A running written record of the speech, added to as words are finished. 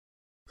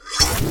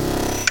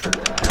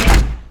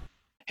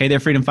Hey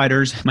there, freedom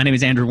fighters. My name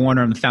is Andrew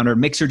Warner. I'm the founder of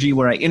Mixergy,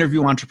 where I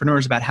interview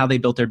entrepreneurs about how they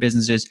built their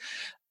businesses.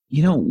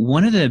 You know,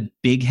 one of the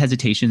big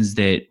hesitations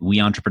that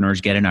we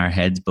entrepreneurs get in our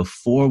heads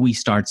before we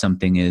start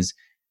something is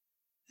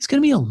it's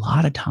going to be a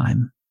lot of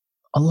time,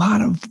 a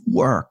lot of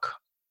work,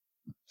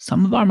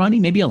 some of our money,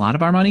 maybe a lot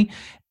of our money.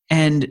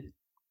 And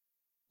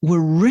we're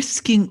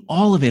risking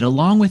all of it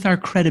along with our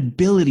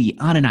credibility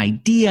on an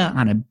idea,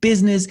 on a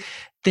business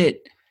that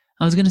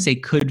I was going to say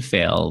could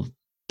fail,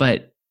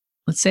 but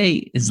let's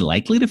say is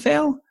likely to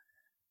fail.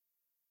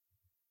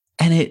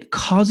 And it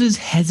causes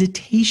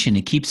hesitation.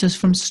 It keeps us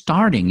from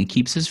starting. It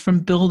keeps us from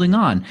building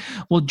on.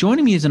 Well,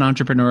 joining me is an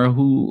entrepreneur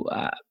who,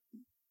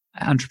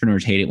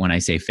 entrepreneurs hate it when I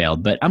say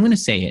failed, but I'm going to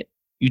say it.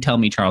 You tell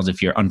me, Charles,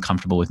 if you're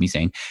uncomfortable with me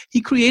saying.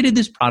 He created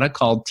this product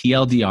called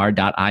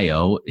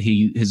TLDR.io.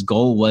 His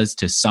goal was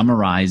to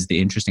summarize the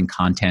interesting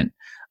content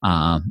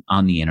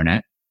on the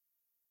internet.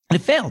 And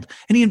it failed.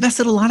 And he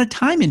invested a lot of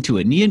time into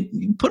it. And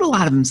he put a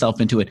lot of himself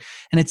into it.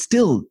 And it's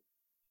still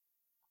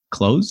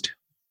closed.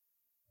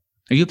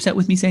 Are you upset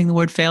with me saying the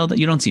word failed?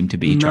 You don't seem to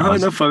be,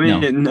 Charles. No, for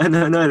me,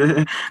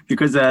 no,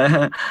 because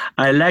I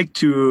like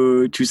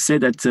to say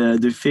that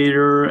the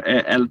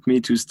failure helped me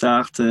to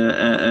start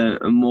a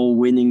more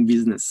winning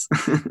business.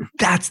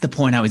 That's the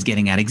point I was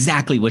getting at.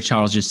 Exactly what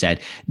Charles just said.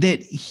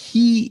 That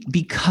he,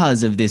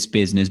 because of this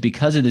business,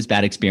 because of this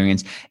bad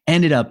experience,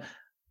 ended up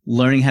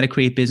learning how to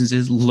create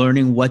businesses,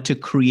 learning what to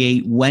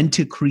create, when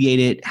to create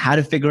it, how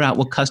to figure out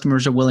what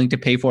customers are willing to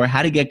pay for,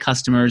 how to get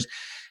customers.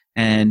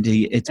 And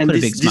it's put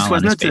a big smile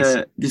on his face.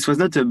 This was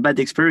not a bad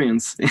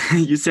experience.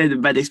 You said a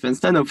bad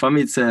experience. No, for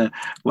me,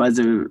 was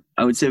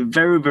I would say,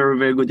 very, very,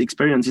 very good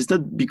experience. It's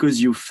not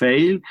because you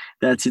fail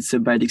that it's a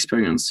bad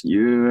experience.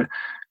 You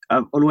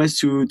have always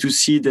to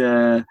see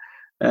the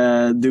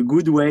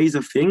good ways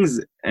of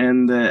things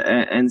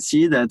and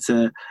see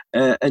that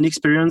an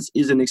experience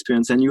is an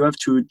experience, and you have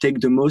to take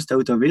the most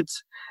out of it.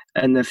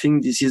 And I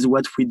think this is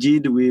what we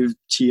did with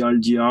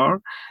TLDR,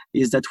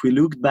 is that we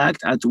looked back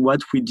at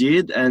what we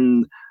did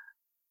and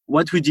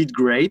what we did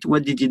great,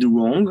 what we did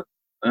wrong,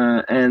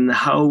 and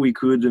how we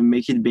could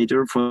make it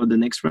better for the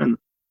next run.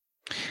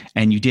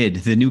 And you did.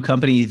 The new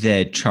company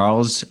that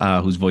Charles,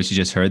 whose voice you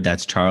just heard,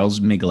 that's Charles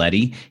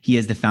Miglietti. He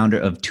is the founder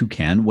of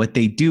Toucan. What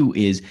they do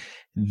is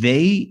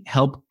they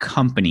help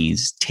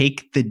companies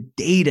take the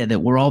data that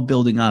we're all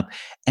building up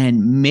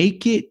and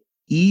make it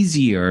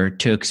easier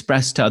to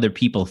express to other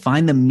people,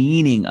 find the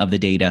meaning of the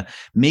data,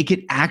 make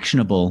it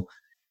actionable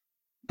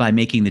by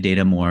making the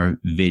data more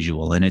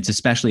visual. And it's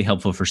especially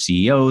helpful for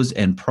CEOs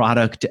and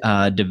product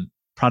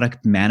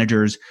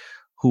managers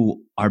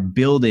who are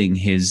building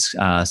his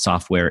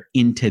software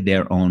into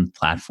their own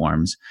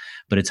platforms.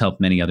 But it's helped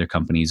many other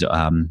companies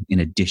in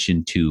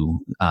addition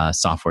to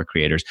software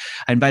creators.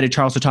 I invited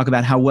Charles to talk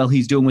about how well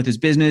he's doing with his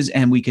business,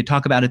 and we could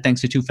talk about it thanks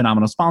to two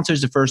phenomenal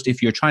sponsors. The first,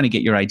 if you're trying to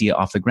get your idea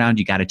off the ground,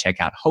 you got to check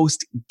out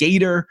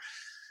HostGator.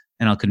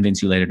 And I'll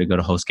convince you later to go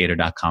to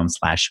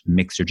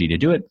HostGator.com/Mixergy to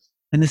do it.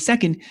 And the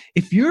second,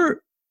 if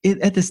you're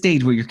at the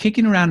stage where you're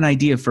kicking around an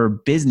idea for a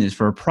business,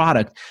 for a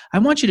product, I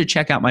want you to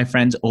check out my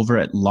friends over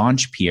at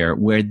Launchpeer,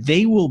 where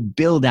they will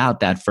build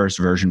out that first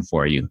version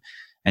for you.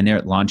 And they're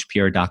at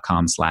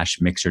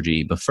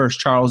launchpeer.com/Mixergy. But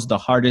first, Charles, the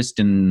hardest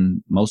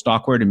and most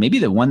awkward, and maybe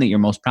the one that you're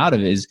most proud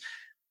of is,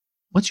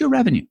 what's your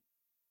revenue?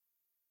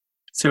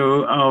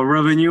 So our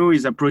revenue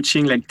is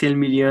approaching like 10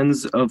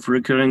 millions of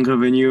recurring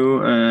revenue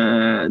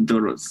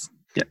dollars.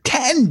 Yeah.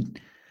 10!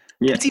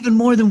 Yeah. That's even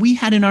more than we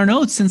had in our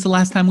notes since the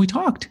last time we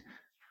talked.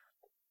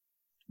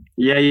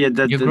 Yeah,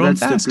 that's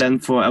fast. The plan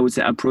for, I would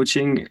say,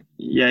 approaching.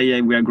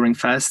 Yeah, we are growing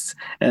fast,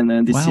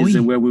 and this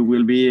is where we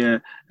will be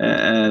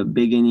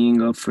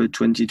beginning of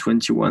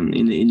 2021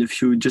 in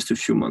just a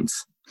few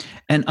months.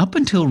 And up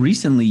until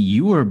recently,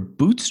 you were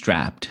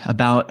bootstrapped.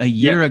 About a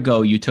year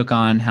ago, you took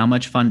on how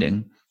much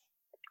funding?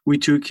 We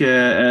took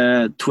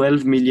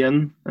 12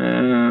 million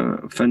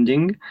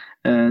funding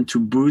to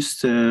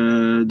boost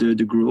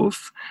the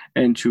growth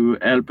and to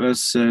help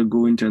us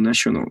go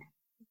international.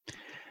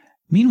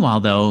 Meanwhile,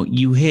 though,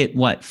 you hit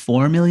what,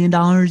 $4 million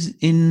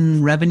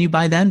in revenue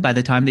by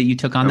the time that you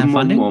took on that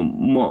funding?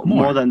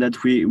 More than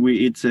that.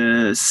 We hit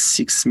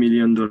 $6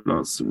 million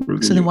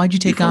revenue. So then why'd you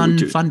take on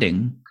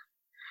funding?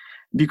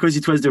 Because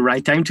it was the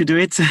right time to do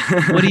it.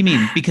 What do you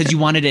mean? Because you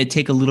wanted to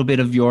take a little bit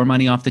of your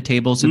money off the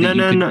table so that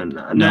you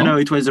could... No,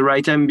 it was the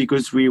right time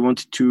because we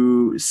wanted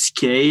to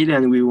scale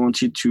and we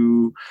wanted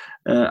to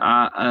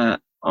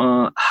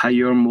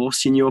hire more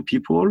senior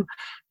people,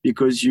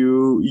 because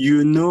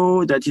you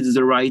know that it's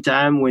the right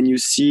time when you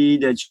see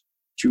that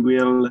you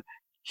will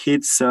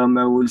hit some,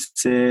 I would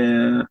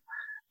say,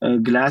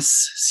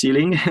 glass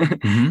ceiling.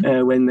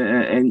 Mm-hmm.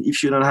 And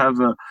if you don't have,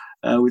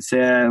 I would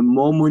say,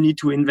 more money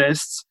to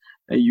invest,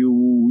 you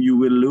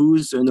will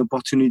lose an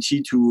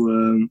opportunity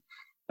to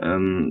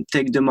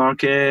take the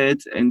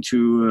market and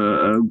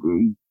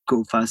to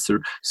go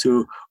faster.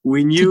 So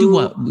we knew... To do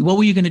what? What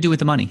were you going to do with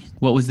the money?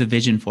 What was the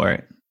vision for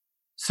it?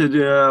 So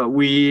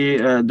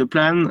the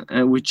plan,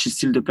 which is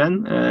still the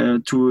plan,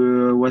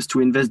 was to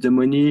invest the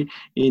money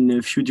in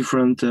a few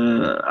different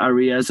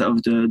areas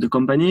of the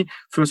company.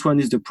 First one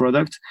is the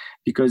product,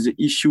 because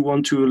if you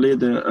want to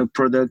lead a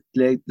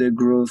product-led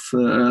growth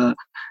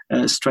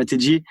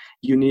strategy,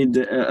 you need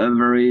a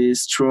very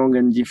strong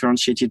and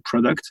differentiated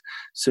product.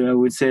 So I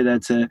would say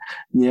that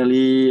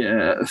nearly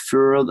a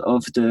third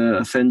of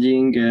the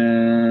funding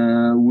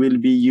will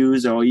be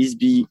used or is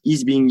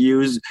being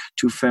used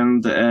to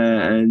fund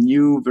a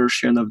new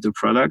version of the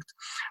product.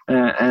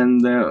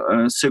 And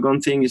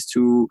second thing is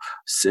to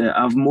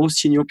have more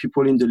senior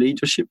people in the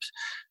leadership.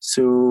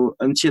 So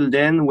until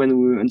then,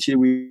 until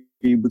we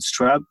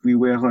bootstrap, we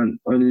were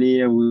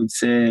only, I would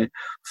say,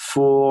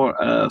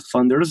 4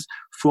 founders,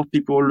 4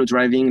 people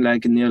driving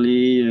like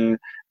nearly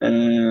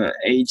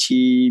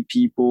 80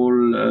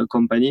 people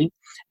company.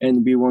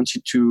 And we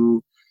wanted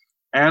to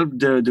help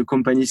the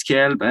company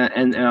scale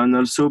and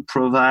also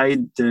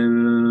provide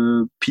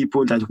the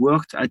people that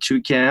worked at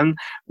Toucan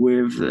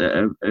with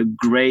a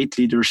great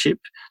leadership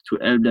to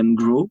help them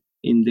grow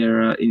in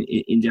their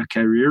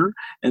career,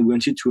 and we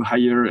wanted to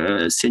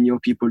hire senior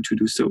people to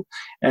do so,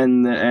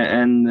 and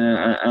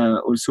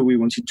also we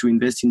wanted to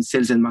invest in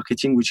sales and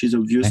marketing, which is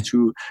obvious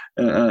to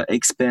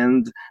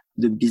expand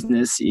the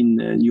business in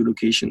new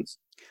locations.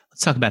 Let's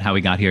talk about how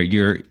we got here.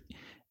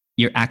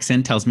 Your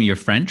accent tells me you're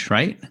French,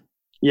 right?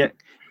 Yeah.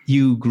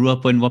 You grew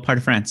up in what part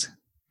of France?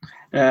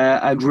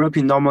 I grew up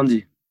in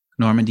Normandy.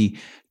 Normandy.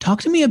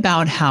 Talk to me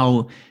about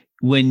how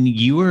when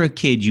you were a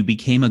kid, you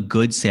became a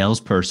good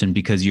salesperson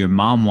because your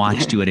mom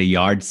watched you at a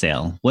yard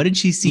sale. What did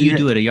she see you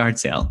do at a yard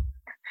sale?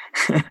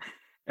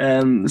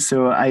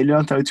 So I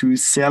learned how to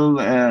sell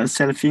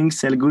things,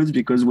 sell goods,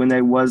 because when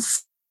I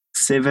was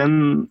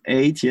 7,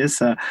 8,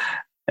 yes,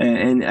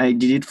 and I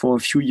did it for a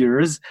few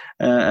years.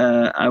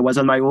 I was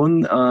on my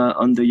own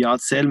on the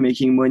yard sale,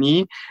 making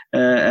money,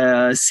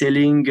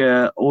 selling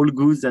all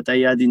goods that I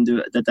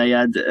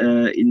had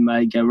in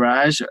my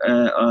garage.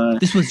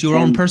 This was your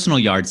own personal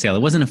yard sale.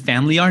 It wasn't a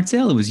family yard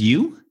sale. It was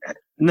you?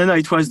 No,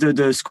 it was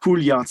the school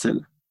yard sale.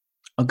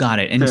 Oh, got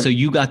it. And so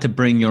you got to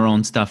bring your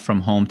own stuff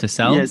from home to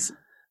sell? Yes.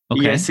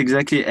 Okay. Yes,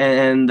 exactly.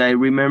 And I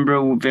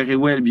remember very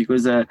well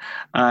because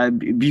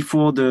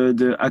before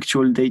the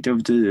actual date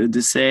of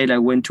the sale, I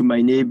went to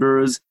my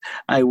neighbors,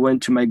 I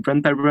went to my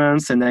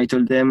grandparents, and I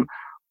told them,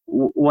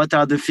 what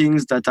are the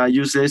things that are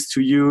useless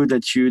to you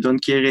that you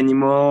don't care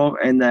anymore?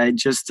 And I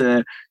just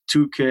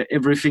took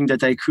everything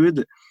that I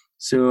could.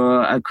 So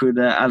I could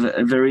have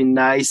a very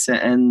nice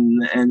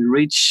and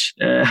rich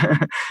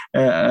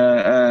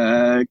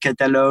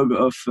catalog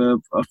of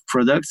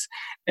products,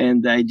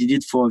 and I did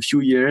it for a few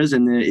years.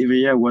 And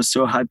every year I was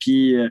so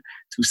happy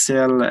to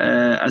sell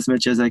as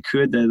much as I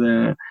could.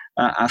 And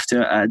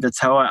after that's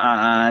how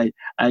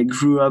I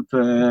grew up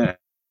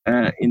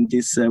in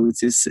this with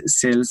this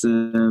sales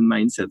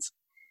mindset.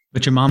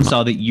 But your mom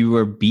saw that you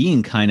were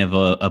being kind of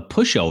a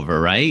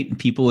pushover, right?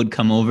 People would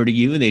come over to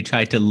you, they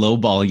tried to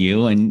lowball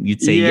you, and you'd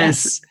say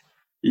yes.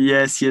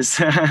 Yes,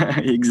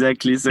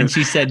 exactly. So and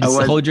she said,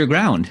 hold your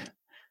ground.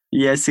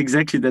 Yes,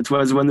 exactly. That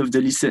was one of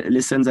the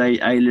lessons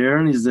I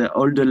learned, is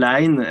hold the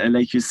line,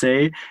 like you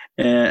say.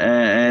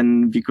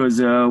 And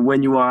because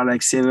when you are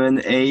like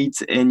 7,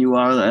 8, and you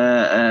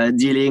are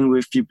dealing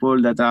with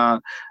people that are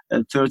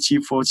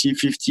 30, 40,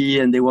 50,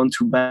 and they want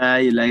to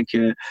buy like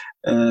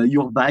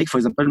your bike, for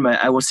example,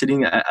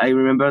 I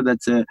remember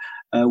that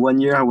one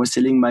year I was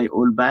selling my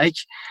old bike,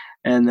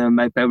 and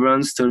my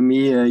parents told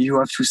me, you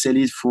have to sell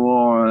it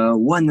for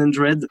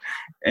 100.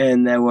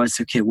 And I was,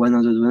 okay,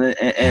 100.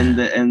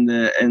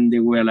 And they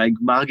were like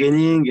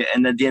bargaining.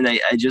 And at the end, I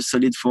just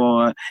sold it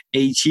for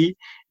 80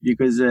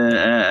 because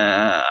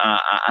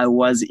I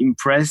was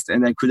impressed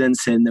and I couldn't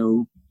say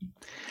no.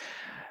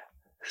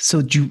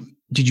 So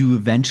did you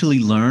eventually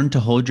learn to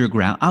hold your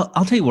ground?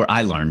 I'll tell you where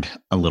I learned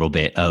a little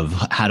bit of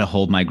how to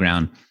hold my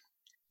ground.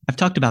 I've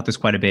talked about this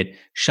quite a bit.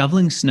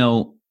 Shoveling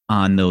snow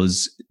on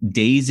those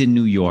days in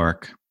New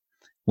York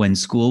when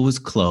school was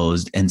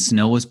closed and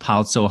snow was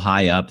piled so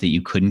high up that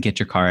you couldn't get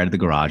your car out of the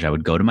garage, I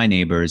would go to my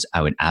neighbors.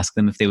 I would ask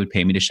them if they would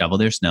pay me to shovel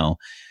their snow.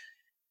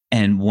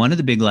 And one of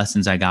the big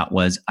lessons I got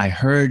was I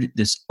heard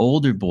this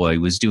older boy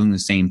was doing the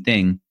same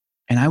thing.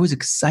 And I was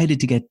excited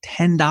to get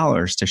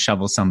 $10 to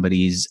shovel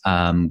somebody's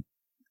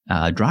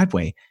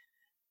driveway.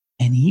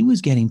 And he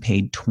was getting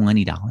paid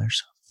 $20,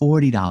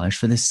 $40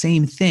 for the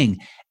same thing.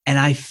 And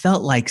I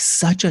felt like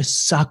such a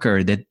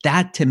sucker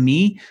that to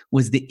me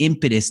was the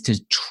impetus to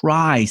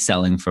try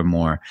selling for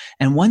more.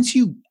 And once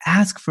you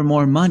ask for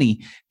more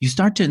money, you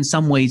start to in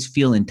some ways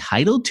feel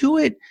entitled to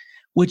it,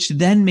 which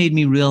then made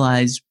me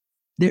realize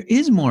there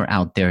is more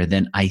out there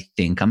than I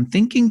think. I'm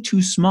thinking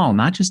too small,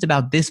 not just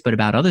about this, but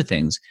about other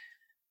things.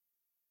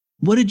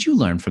 What did you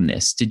learn from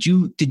this? Did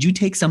you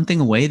take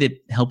something away that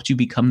helped you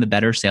become the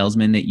better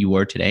salesman that you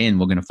were today? And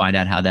we're going to find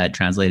out how that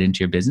translated into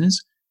your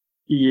business.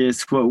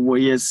 Yes, well,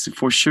 yes,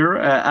 for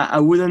sure. I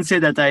wouldn't say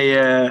that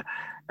I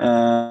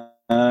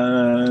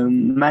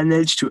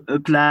managed to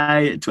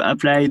apply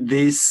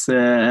this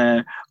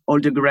all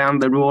the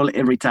ground rule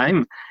every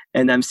time.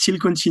 and I'm still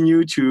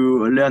continue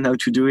to learn how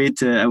to do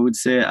it. I would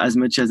say as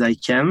much as I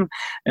can.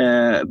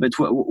 But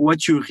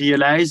what you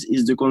realize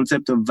is the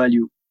concept of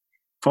value.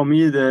 For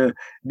me,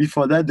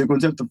 before that, the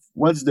concept of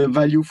what's the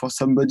value for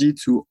somebody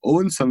to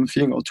own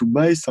something or to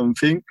buy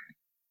something,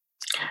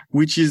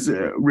 which is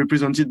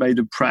represented by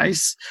the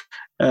price,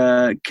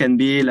 can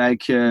be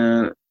like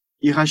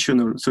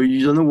irrational. So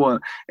you don't know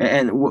what,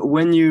 and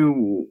when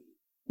you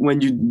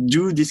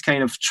do this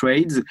kind of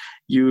trades,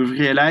 you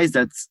realize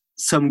that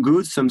some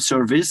goods, some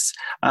service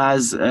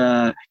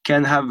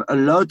can have a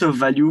lot of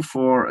value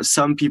for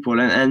some people.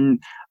 And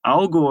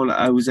our goal,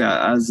 I would say,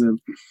 as a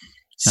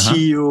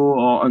CEO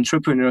or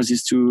entrepreneurs,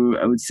 is to,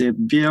 I would say,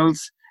 build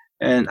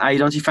and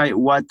identify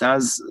what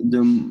has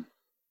the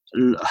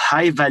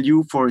high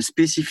value for a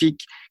specific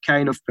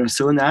kind of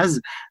person,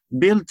 has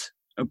built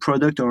a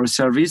product or a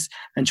service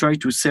and try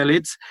to sell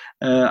it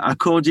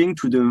according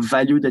to the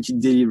value that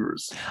it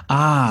delivers.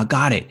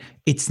 Got it.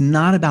 It's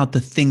not about the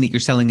thing that you're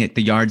selling at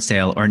the yard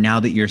sale or now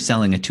that you're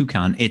selling a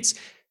toucan. It's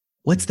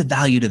what's the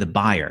value to the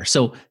buyer.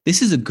 So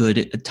this is a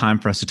good time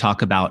for us to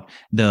talk about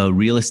the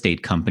real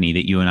estate company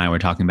that you and I were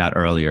talking about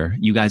earlier.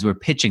 You guys were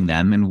pitching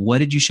them, and what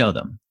did you show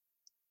them?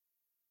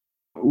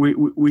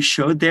 We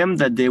showed them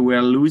that they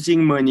were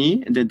losing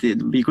money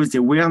because they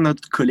were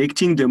not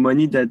collecting the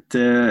money that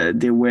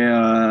they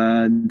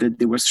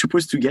were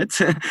supposed to get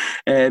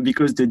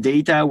because the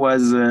data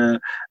was I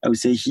would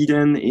say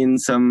hidden in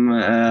some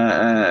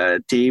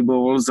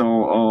tables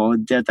or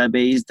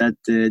database that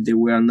they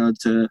were not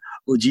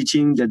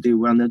auditing, that they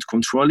were not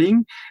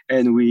controlling,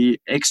 and we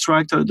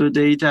extracted the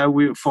data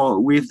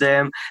with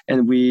them,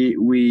 and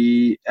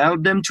we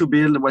helped them to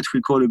build what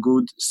we call a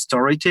good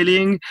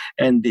storytelling,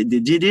 and they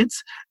did it.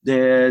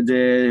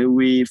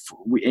 We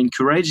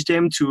encourage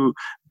them to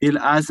build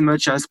as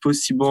much as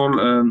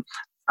possible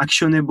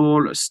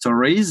actionable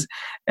stories,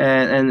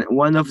 and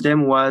one of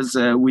them was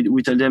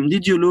we tell them,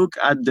 did you look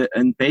at the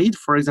unpaid,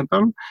 for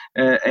example,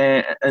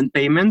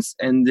 unpayments,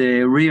 and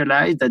they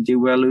realized that they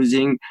were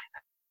losing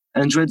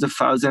hundreds of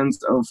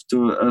thousands of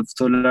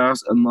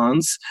dollars a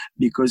month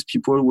because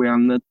people were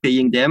not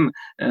paying them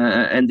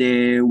and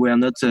they were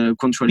not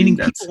controlling. Meaning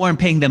that. People weren't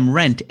paying them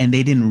rent and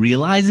they didn't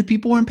realize that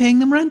people weren't paying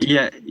them rent?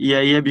 Yeah,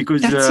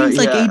 because... That seems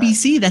like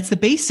ABC. That's the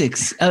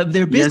basics of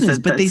their business,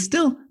 but they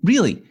still,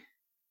 really...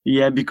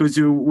 Yeah, because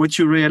what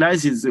you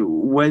realize is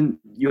when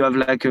you have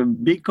like a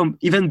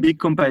even big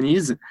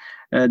companies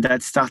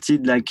that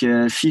started like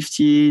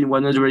 50,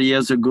 100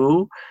 years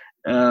ago,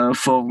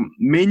 for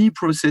many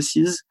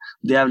processes,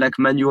 they have like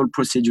manual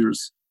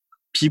procedures.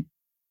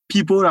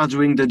 People are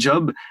doing the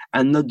job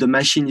and not the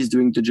machine is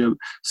doing the job.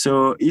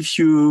 So if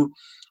you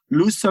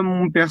lose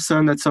some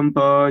person at some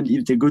point,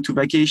 if they go to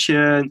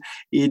vacation,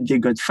 if they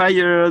got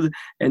fired,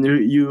 and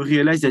you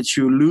realize that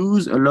you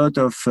lose a lot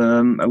of,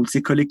 I would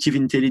say, collective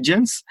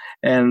intelligence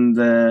and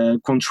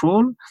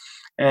control.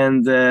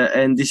 And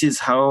this is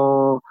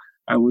how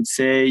I would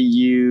say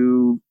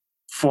you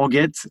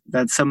forget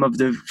that some of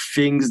the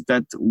things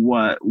that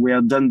were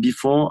done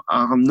before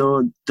are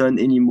not done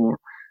anymore.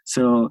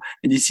 So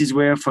this is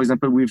where, for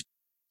example, with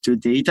the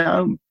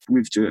data,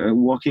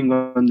 working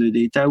on the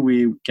data,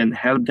 we can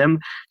help them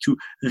to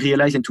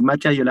realize and to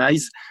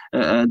materialize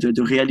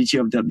the reality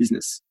of their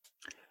business.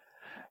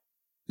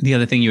 The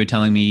other thing you were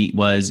telling me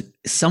was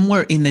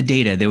somewhere in the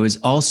data, there was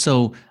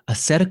also a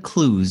set of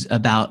clues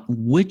about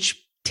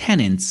which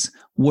tenants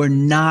were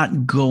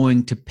not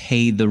going to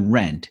pay the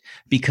rent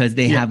because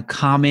they have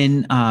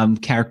common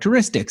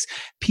characteristics.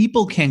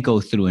 People can't go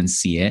through and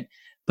see it,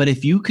 but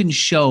if you can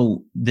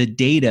show the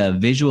data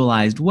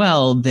visualized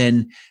well,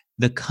 then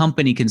the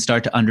company can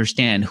start to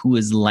understand who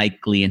is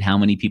likely and how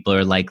many people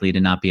are likely to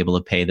not be able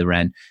to pay the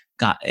rent.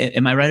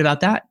 Am I right about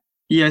that?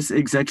 Yes,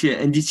 exactly.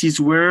 And this is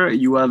where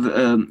you have,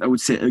 I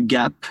would say, a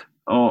gap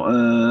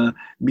or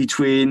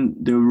between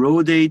the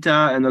raw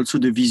data and also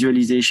the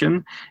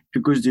visualization,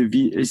 because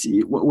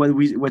what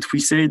we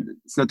said,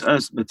 it's not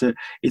us, but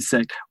it's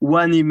like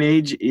one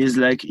image is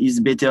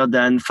better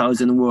than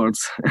 1,000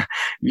 words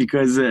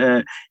because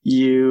the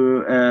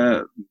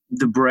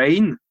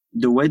brain,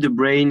 the way the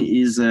brain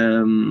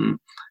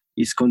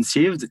is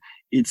conceived,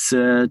 it's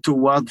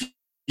toward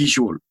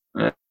visual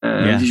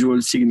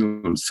visual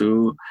signals.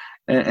 So.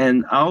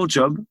 And our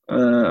job,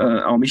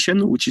 our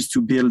mission, which is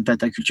to build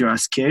data culture at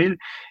scale,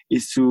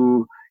 is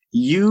to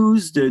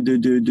use the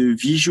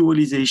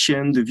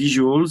visualization, the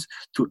visuals,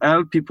 to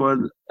help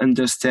people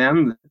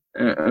understand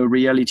a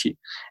reality.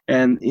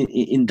 And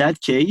in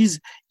that case,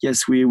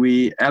 yes,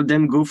 we help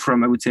them go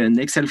from, I would say, an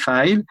Excel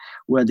file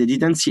where they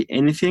didn't see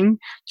anything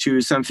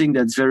to something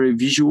that's very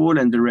visual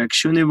and very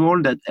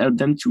actionable that help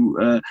them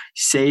to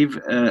save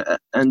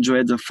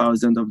hundreds of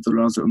thousands of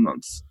dollars a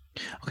month.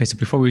 Okay, so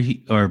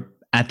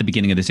at the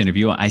beginning of this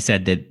interview, I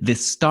said that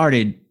this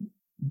started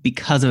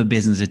because of a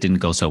business that didn't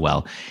go so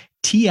well.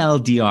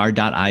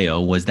 TLDR.io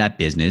was that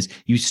business.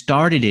 You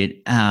started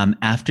it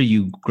after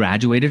you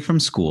graduated from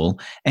school,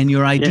 and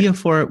your idea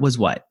for it was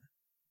what?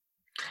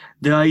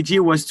 the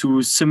idea was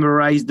to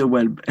summarize the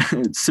web,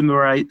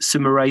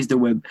 summarize the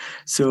web.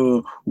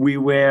 So we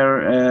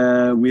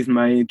were with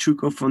my two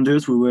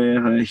co-founders, we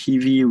were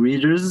heavy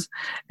readers,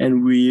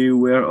 and we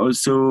were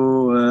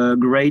also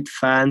great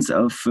fans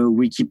of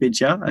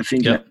Wikipedia. I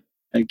think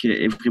like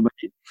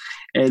everybody.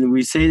 And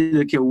we said,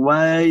 okay,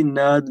 why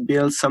not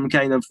build some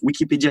kind of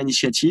Wikipedia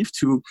initiative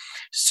to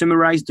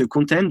summarize the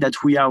content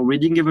that we are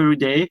reading every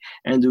day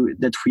and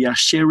that we are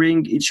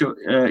sharing each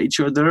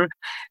other,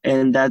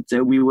 and that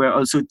we were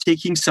also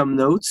taking some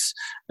notes.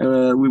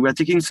 We were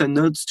taking some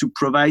notes to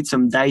provide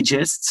some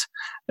digests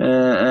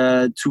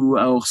to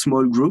our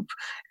small group.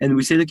 And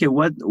we said, okay,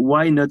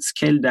 why not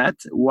scale that?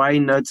 Why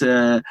not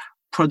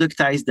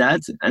productize that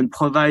and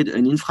provide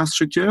an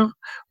infrastructure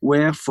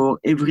where for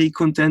every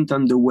content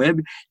on the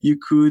web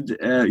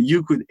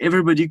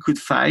everybody could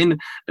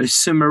find a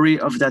summary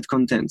of that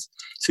content.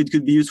 So it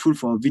could be useful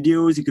for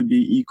videos, it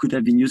could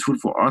have been useful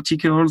for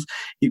articles,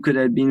 it could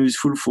have been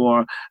useful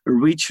for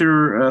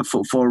richer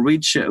for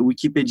rich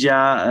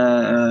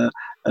Wikipedia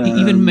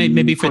even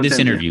maybe for content. this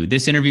interview.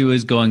 This interview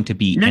is going to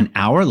be an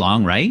hour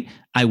long, right?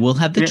 I will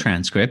have the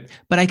transcript,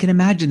 but I can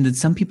imagine that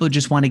some people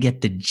just want to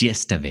get the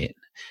gist of it.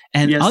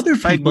 And other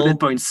people, 5 bullet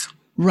points.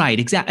 Right,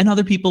 exactly. And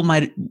other people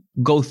might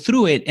go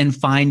through it and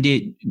find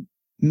it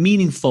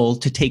meaningful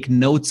to take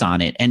notes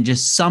on it and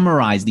just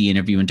summarize the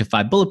interview into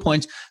 5 bullet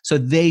points so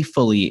they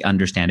fully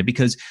understand it.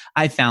 Because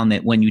I found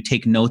that when you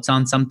take notes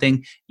on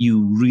something,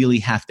 you really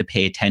have to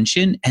pay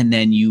attention, and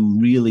then you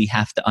really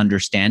have to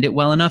understand it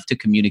well enough to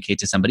communicate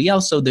to somebody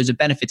else. So there's a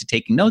benefit to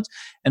taking notes.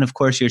 And of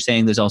course, you're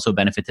saying there's also a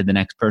benefit to the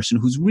next person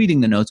who's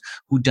reading the notes,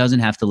 who doesn't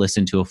have to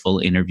listen to a full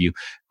interview.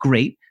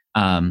 Great.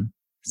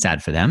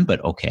 Sad for them,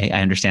 but okay.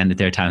 I understand that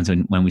there are times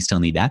when we still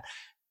need that.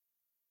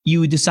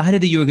 You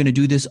decided that you were going to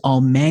do this all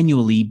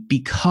manually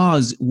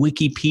because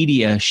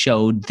Wikipedia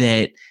showed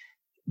that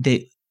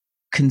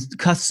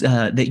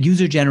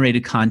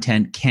user-generated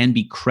content can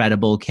be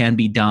credible, can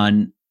be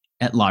done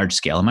at large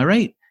scale. Am I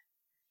right?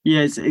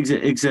 Yes,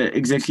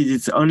 exactly.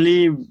 It's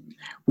only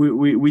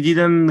we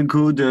didn't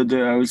go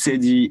the I would say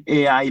the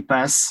AI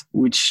path,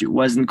 which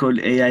wasn't called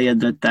AI at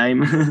that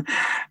time,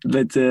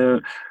 but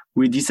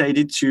we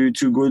decided to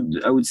go,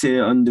 I would say,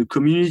 on the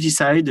community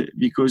side,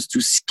 because to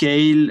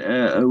scale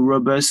a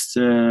robust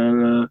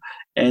and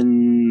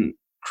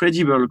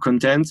credible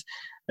content,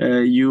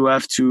 you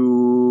have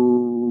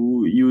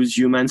to use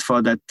humans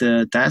for that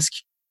task.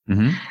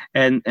 Mm-hmm.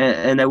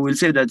 And I will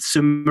say that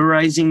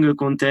summarizing a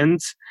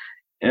content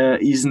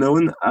is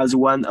known as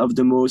one of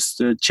the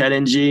most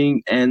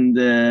challenging and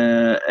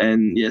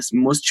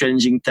most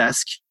challenging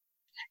tasks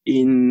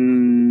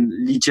in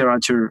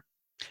literature.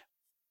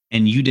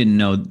 And you didn't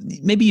know,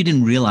 maybe you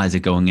didn't realize it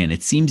going in.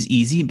 It seems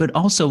easy, but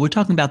also we're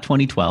talking about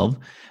 2012.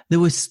 There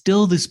was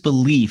still this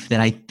belief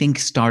that I think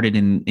started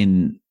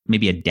in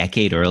maybe a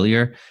decade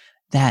earlier,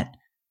 that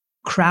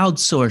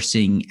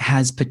crowdsourcing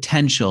has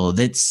potential,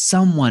 that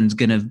someone's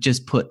going to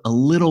just put a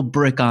little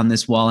brick on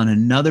this wall and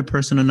another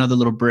person, another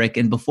little brick.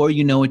 And before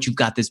you know it, you've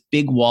got this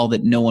big wall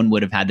that no one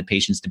would have had the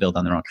patience to build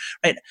on their own.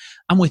 Right?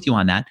 I'm with you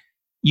on that.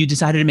 You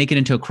decided to make it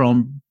into a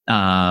Chrome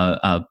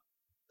plugin.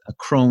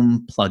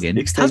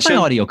 Extension. How's my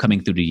audio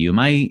coming through to you?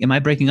 Am I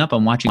breaking up?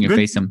 I'm watching your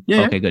face.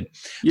 Yeah. Okay, good.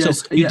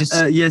 Yes,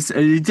 so yes, a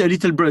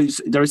little break.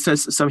 There is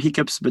some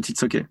hiccups, but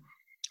it's okay.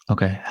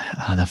 Okay,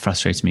 that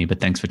frustrates me, but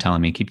thanks for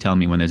telling me. Keep telling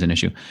me when there's an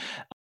issue.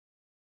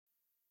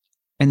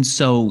 And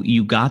so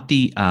you got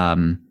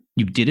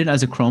you did it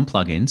as a Chrome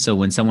plugin. So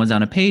when someone's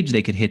on a page,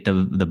 they could hit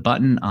the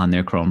button on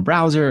their Chrome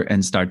browser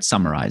and start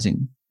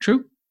summarizing.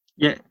 True?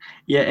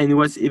 Yeah, and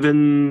what's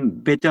even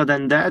better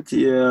than that,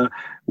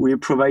 we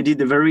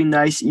provided a very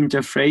nice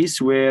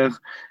interface where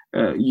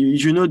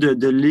you know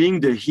the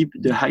link, the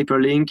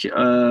hyperlink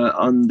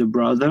on the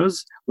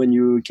browsers when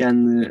you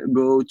can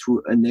go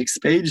to a next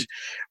page.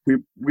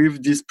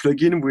 With this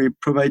plugin, we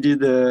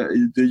provided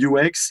the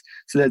UX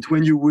so that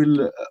when you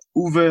will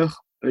hover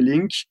a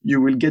link,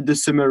 you will get the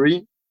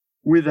summary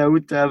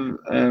without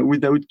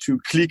to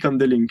click on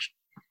the link.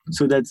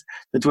 So that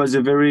was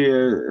a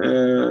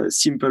very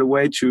simple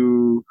way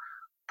to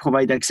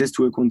provide access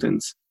to a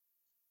content.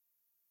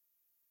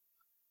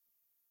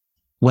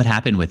 What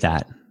happened with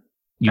that?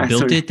 You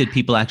built it? Did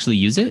people actually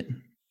use it?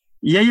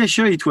 Yeah,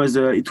 sure. It was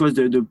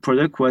the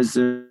product was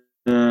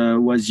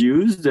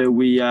used.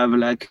 We have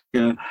like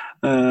a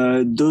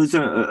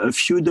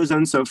few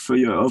dozens of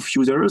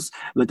users,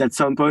 but at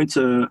some point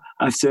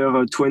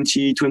after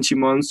 20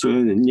 months,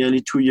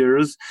 nearly 2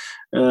 years,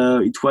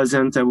 it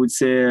wasn't, I would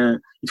say,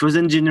 it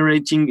wasn't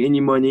generating any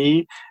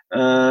money.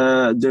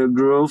 The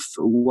growth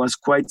was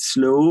quite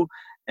slow,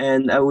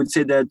 and I would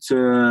say that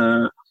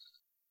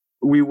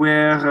we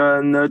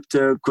were not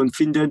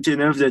confident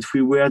enough that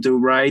we were the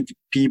right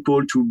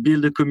people to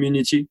build a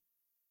community,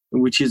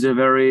 which is a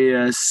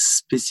very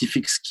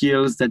specific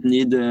skills that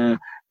need a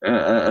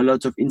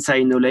lot of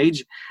inside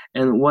knowledge.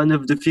 And one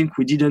of the things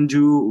we didn't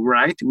do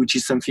right, which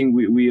is something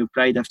we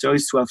applied after,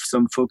 is to have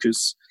some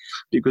focus,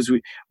 because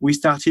we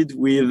started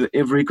with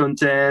every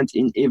content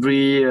in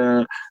every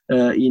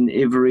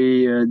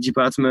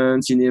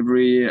department, in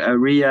every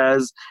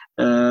areas,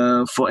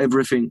 for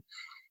everything.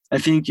 I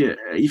think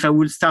if I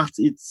would start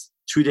it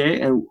today,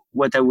 and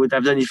what I would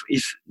have done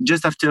if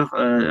just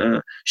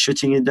after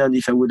shutting it down,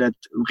 if I would have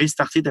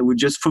restarted, I would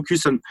just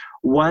focus on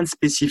one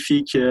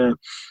specific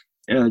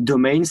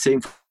domain,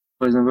 saying,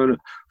 for example,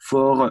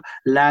 for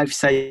life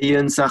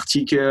science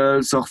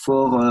articles or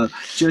for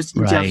just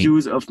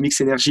interviews of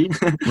mixed energy.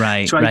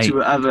 Right. Try to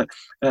have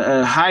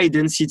a high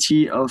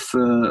density of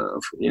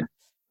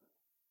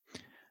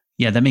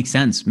Yeah, that makes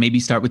sense.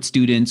 Maybe start with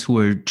students who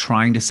are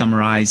trying to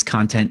summarize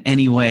content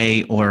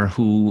anyway, or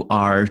who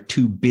are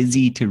too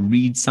busy to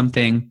read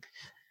something.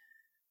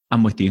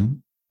 I'm with you.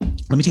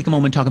 Let me take a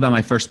moment, talk about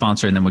my first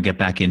sponsor, and then we'll get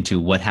back into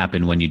what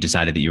happened when you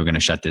decided that you were going to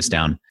shut this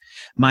down.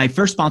 My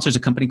first sponsor is a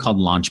company called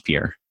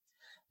LaunchPeer.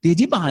 The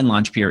idea behind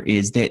LaunchPeer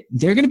is that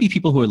there are going to be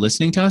people who are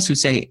listening to us who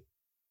say,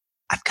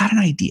 I've got an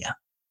idea.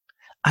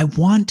 I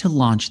want to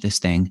launch this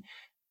thing.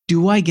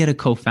 Do I get a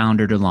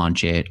co-founder to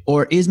launch it?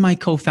 Or is my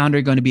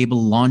co-founder going to be able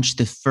to launch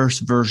the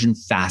first version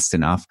fast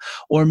enough?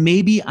 Or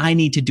maybe I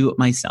need to do it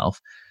myself.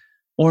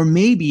 Or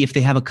maybe if they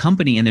have a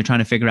company and they're trying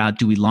to figure out,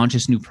 do we launch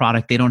this new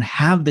product? They don't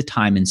have the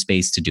time and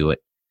space to do it.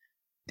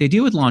 The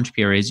idea with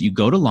LaunchPeer is you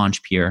go to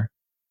LaunchPeer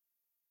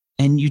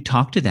and you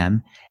talk to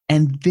them,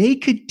 and they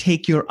could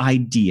take your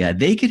idea.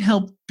 They could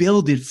help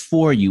build it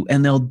for you,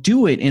 and they'll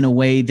do it in a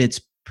way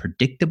that's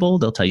predictable.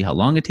 They'll tell you how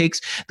long it takes.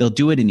 They'll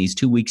do it in these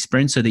 2-week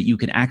sprints so that you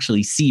can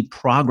actually see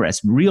progress,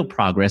 real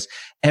progress,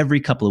 every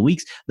couple of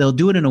weeks. They'll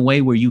do it in a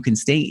way where you can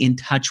stay in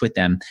touch with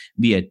them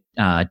via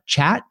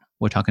chat.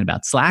 We're talking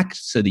about Slack,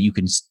 so that you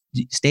can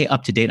stay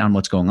up to date on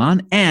what's going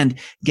on and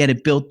get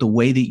it built the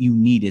way that you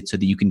need it so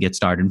that you can get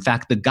started. In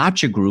fact, the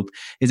Gotcha Group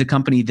is a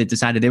company that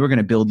decided they were going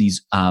to build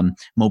these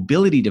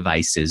mobility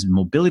devices,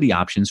 mobility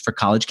options for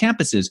college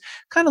campuses,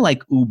 kind of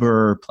like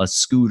Uber plus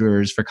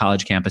scooters for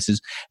college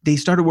campuses. They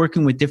started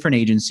working with different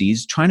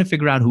agencies, trying to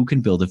figure out who can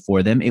build it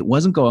for them. It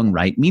wasn't going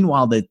right.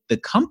 Meanwhile, the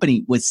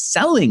company was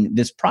selling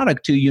this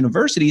product to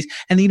universities,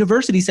 and the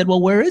university said,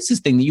 well, where is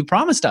this thing that you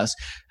promised us?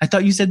 I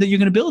thought you said that you're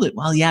going to build it.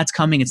 Well, yeah, it's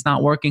coming. It's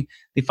not working.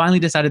 They finally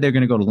decided they're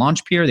going to go to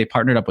LaunchPeer. They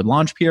partnered up with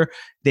LaunchPeer.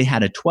 They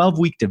had a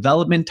 12-week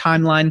development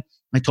timeline.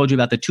 I told you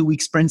about the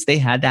 2-week sprints. They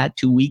had that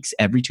 2 weeks.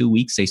 Every 2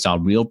 weeks, they saw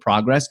real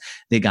progress.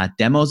 They got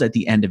demos at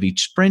the end of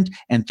each sprint,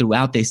 and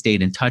throughout, they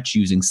stayed in touch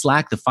using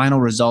Slack. The final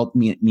result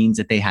means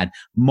that they had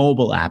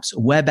mobile apps,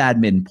 web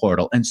admin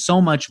portal, and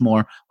so much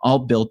more, all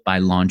built by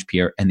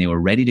LaunchPeer, and they were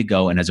ready to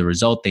go. And as a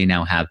result, they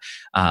now have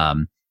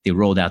they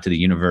rolled out to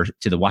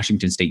the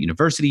Washington State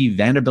University,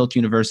 Vanderbilt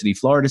University,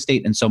 Florida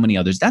State, and so many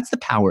others. That's the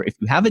power. If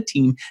you have a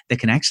team that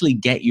can actually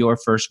get your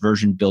first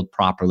version built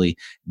properly,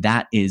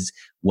 that is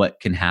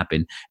what can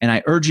happen. And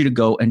I urge you to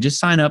go and just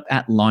sign up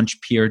at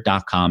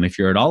launchpeer.com. If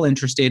you're at all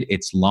interested,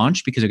 it's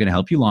launch because they're going to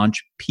help you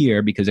launch,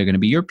 peer because they're going to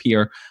be your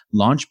peer,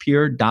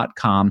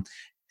 launchpeer.com.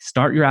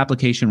 Start your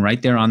application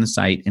right there on the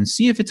site and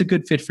see if it's a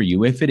good fit for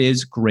you. If it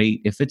is,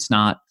 great. If it's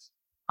not,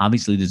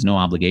 obviously, there's no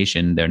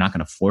obligation. They're not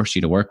going to force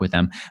you to work with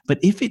them. But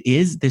if it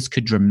is, this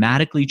could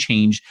dramatically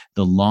change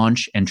the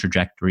launch and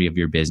trajectory of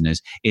your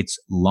business. It's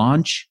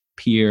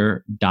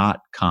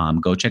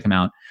launchpeer.com. Go check them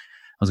out.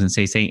 I was going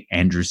to say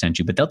Andrew sent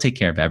you, but they'll take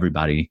care of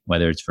everybody,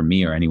 whether it's for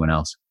me or anyone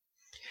else.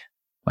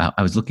 Wow,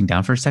 I was looking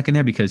down for a second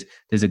there because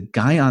there's a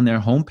guy on their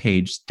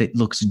homepage that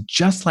looks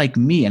just like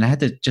me. And I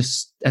had to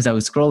just, as I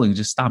was scrolling,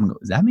 just stop and go,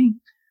 is that me?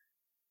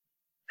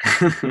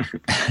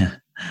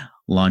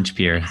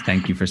 LaunchPeer,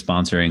 thank you for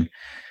sponsoring.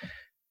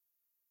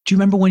 Do you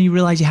remember when you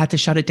realized you had to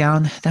shut it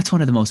down? That's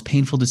one of the most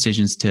painful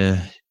decisions to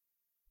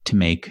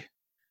make.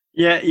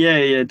 Yeah.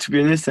 To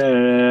be honest,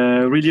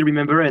 I really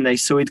remember, and I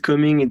saw it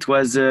coming. It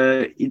was,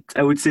 it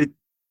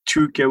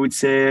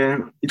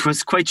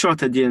was quite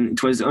short at the end.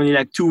 It was only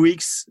like 2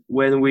 weeks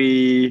when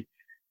we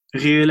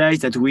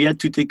realized that we had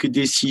to take a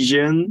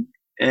decision,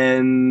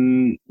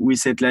 and we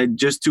said like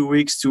just 2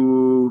 weeks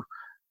to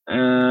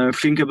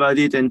think about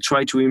it and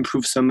try to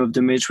improve some of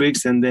the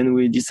metrics. And then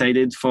we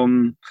decided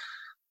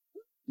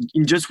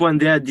in just one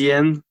day at the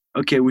end,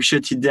 okay, we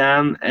shut it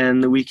down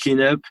and we clean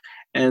up.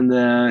 And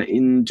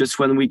in just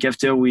 1 week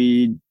after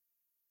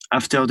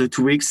the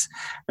 2 weeks,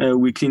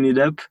 we clean it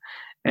up.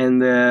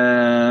 And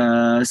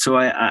so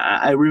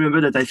I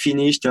remember that I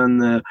finished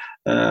on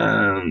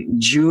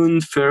June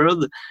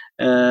 3rd.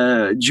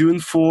 June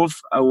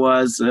 4th, I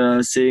was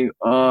saying,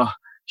 oh,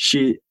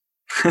 shit.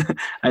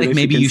 Like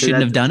maybe you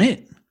shouldn't have done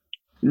it?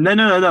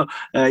 No.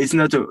 It's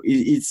not.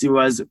 It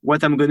was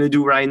what I'm gonna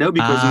do right now,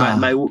 because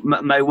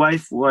my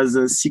wife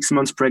was 6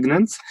 months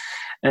pregnant,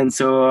 and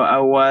so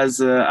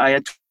I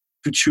had to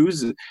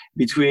choose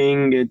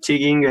between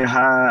taking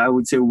I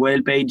would say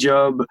well-paid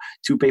job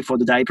to pay for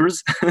the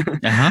diapers,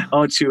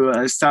 or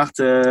to start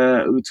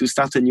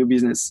a new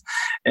business.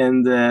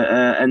 And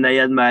I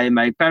had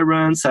my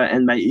parents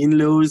and my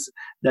in-laws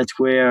that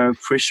were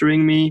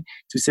pressuring me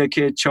to say,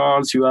 okay,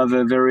 Charles, you have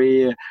a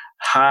very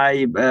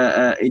high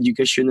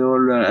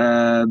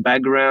educational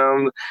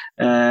background.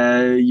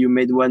 You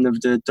made one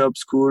of the top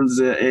schools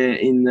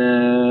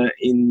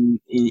in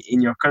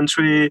your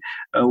country.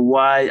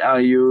 Why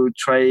are you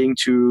trying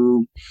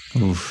to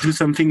do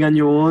something on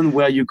your own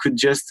where you could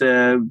just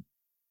have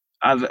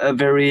a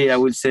very, I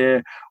would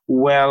say,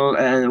 well,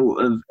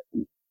 a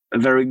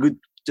very good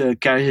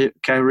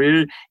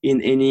career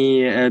in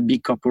any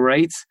big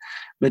corporates?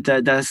 But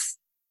that's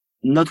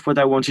not what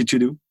I wanted to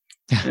do.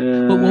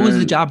 But what was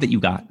the job that you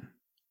got?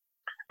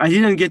 I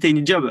didn't get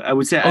any job. I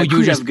would say. You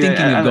were just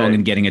thinking of going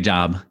and getting a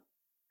job.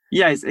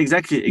 Yes,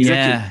 exactly.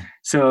 Yeah.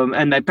 So,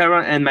 and my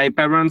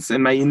parents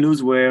and my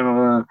in-laws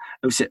were, I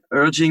would say,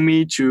 urging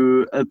me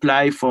to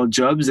apply for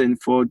jobs and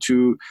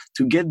to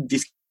get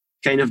this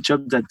kind of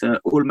job that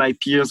all my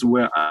peers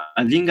were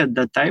having at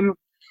that time.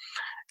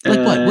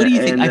 Like what? What do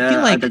you think? I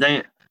feel like,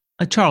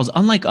 Charles,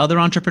 unlike other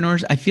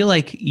entrepreneurs, I feel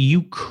like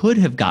you could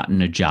have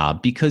gotten a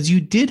job because you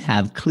did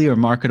have clear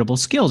marketable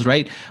skills,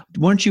 right?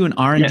 Weren't you an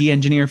R&D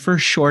engineer for a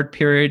short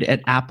period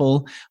at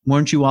Apple?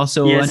 Weren't you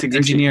also an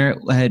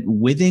engineer at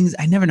Withings?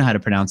 I never know how to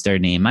pronounce their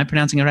name. Am I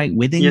pronouncing it right?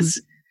 Withings?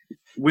 Yes.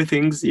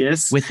 Withings,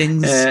 yes.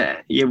 Withings?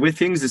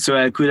 Withings. So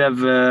I could have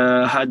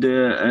had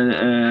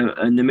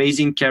an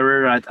amazing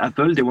career at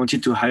Apple. They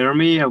wanted to hire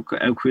me. I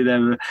could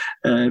have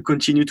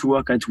continued to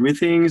work at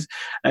Withings.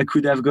 I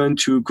could have gone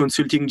to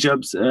consulting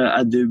jobs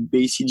at the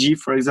BCG,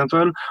 for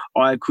example,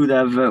 or I could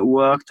have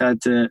worked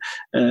at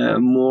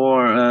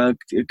more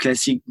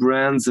classic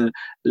brands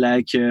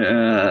like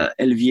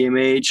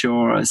LVMH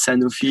or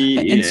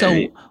Sanofi. And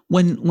so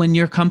when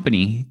your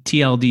company,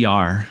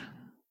 TLDR,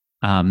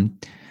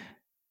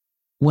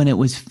 when it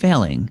was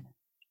failing,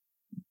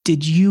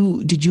 did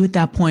you at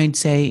that point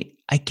say,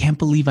 I can't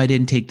believe I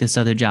didn't take this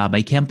other job.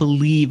 I can't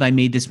believe I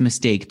made this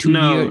mistake. 2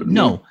 years?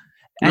 No.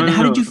 And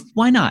how did you,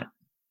 why not?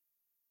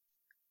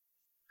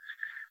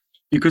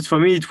 Because for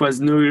me, it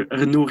was no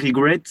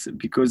regret,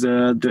 because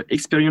the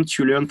experience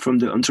you learn from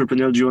the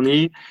entrepreneurial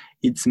journey,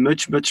 it's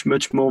much, much,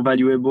 much more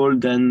valuable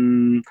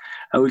than,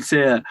 I would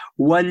say,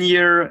 1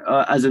 year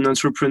as an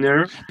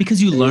entrepreneur.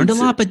 Because you learned a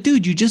lot, but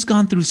dude, you just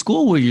gone through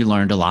school where you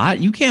learned a lot.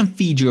 You can't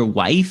feed your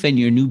wife and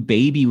your new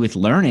baby with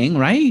learning,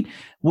 right?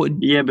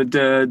 Yeah, but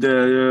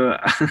the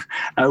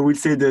I would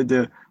say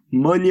the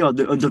money or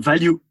the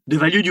value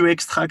you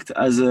extract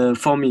as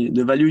for me,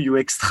 the value you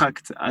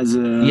extract as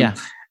a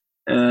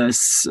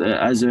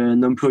as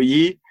an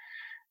employee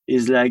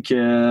is like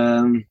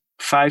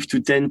 5 to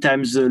 10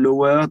 times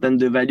lower than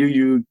the value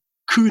you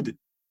could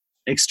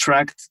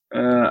extract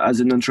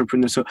as an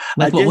entrepreneur. So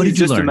like what did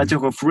you just learn? A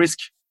matter of risk.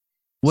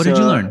 What did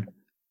you learn?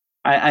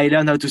 I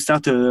learned how to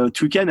start a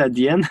Toucan at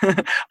the end,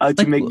 how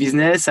to make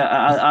business,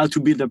 how to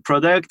build a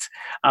product,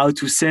 how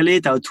to sell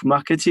it, how to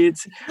market it.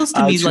 It feels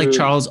to me like,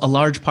 Charles, a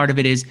large part of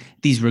it is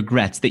these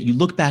regrets that you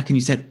look back and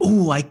you said,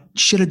 oh, I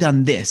should have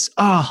done this.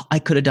 Oh, I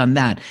could have done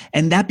that.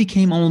 And that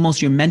became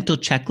almost your mental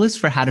checklist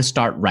for how to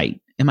start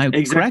right. Am I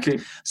correct?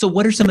 So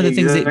what are some of the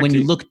things that when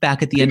you look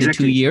back at the end of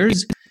 2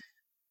 years,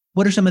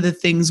 what are some of the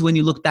things when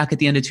you look back at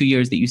the end of 2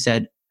 years that you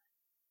said,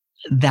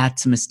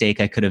 that's a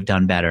mistake, I could have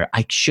done better,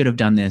 I should have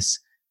done this?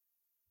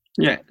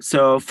 Yeah.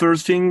 So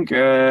first thing,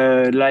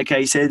 like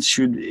I said,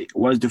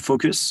 was the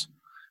focus.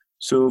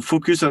 So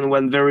focus on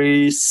one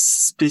very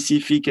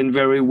specific and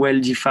very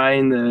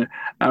well-defined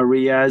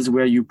areas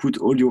where you put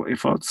all your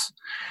efforts.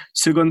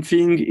 Second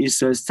thing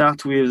is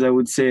start with, I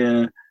would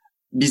say,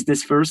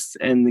 business first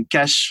and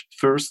cash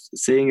first,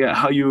 saying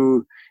how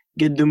you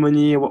get the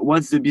money,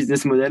 what's the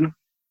business model.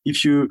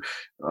 If you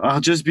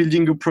are just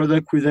building a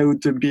product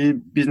without a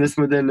business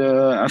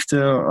model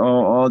after,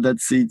 or that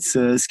it's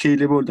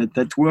scalable,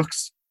 that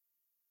works,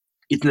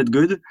 it's not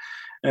good.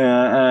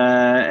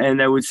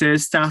 And I would say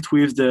start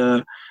with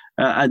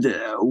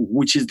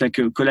which is like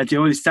a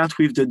collateral, start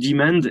with the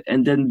demand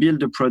and then build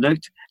the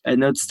product,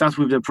 and not start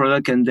with the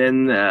product and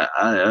then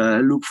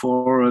look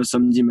for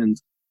some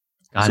demand.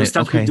 So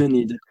start with the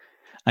need.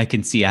 I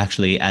can see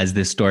actually as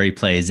this story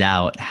plays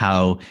out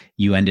how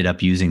you ended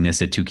up using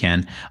this at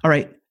Toucan. All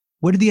right.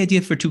 Where did the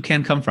idea for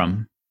Toucan come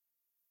from?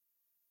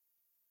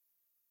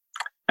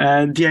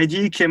 The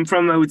idea came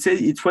from, I would say,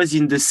 it was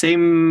in the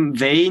same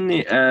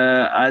vein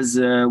as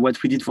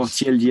what we did for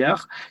TLDR.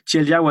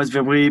 TLDR was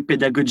very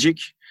pedagogic.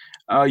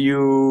 How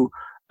you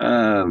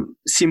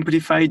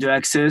simplify the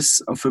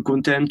access of a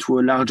content to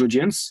a large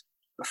audience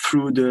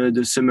through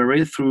the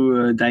summary,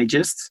 through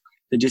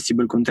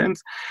digestible content.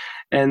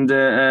 And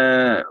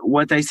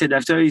what I said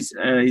after is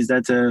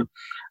that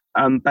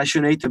I'm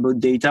passionate about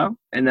data,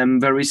 and I'm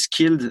very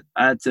skilled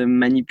at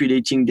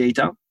manipulating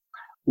data,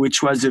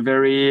 which was a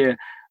very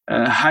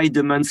high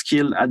demand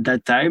skill at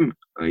that time.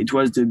 It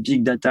was the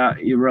big data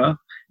era.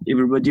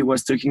 Everybody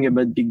was talking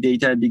about big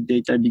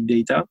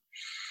data.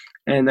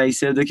 And I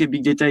said, okay,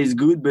 big data is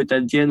good, but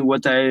at the end,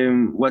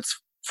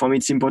 what's for me,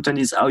 it's important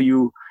is how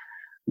you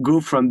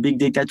go from big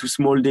data to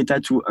small data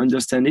to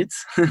understand it.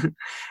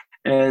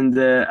 And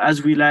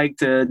as we liked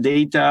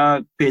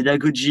data,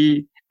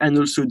 pedagogy, and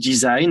also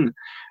design,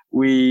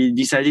 we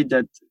decided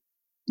that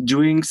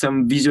doing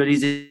some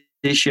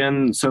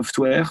visualization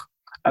software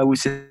I would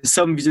say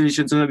some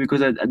visualization software,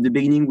 because at the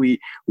beginning we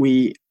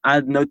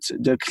had not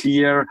the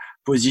clear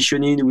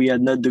positioning, we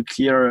had not the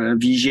clear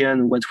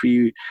vision what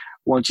we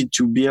wanted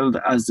to build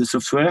as the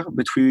software,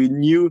 but we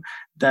knew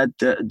that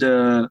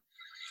the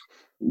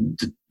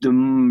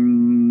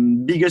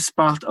biggest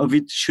part of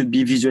it should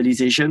be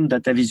visualization,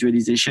 data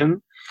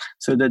visualization.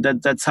 So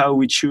that's how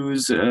we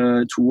choose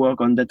to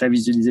work on data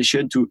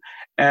visualization, to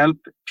help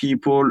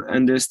people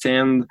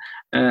understand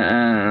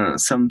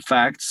some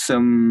facts,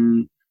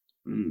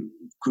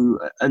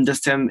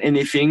 understand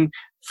anything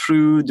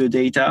through the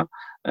data,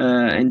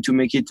 and to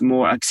make it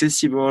more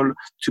accessible,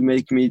 to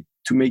make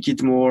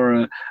it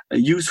more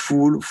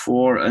useful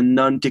for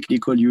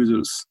non-technical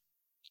users.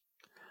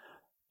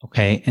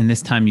 Okay. And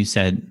this time you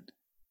said,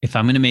 if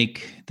I'm going to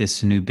make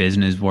this new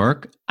business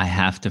work, I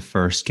have to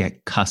first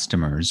get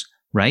customers,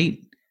 right?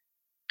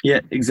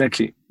 Yeah,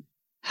 exactly.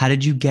 How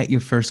did you get your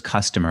first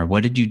customer?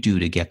 What did you do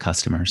to get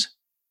customers?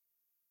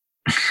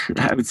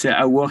 I would say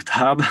I worked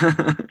hard,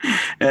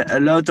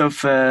 a lot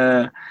of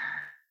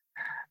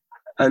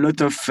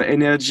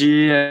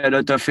energy, a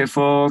lot of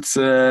efforts.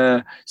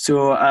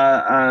 So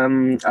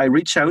I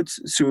reached out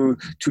to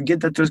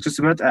get that first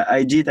customer.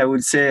 I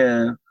would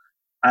say,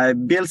 I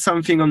built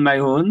something on my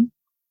own.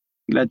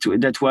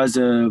 That was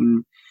a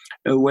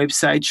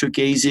website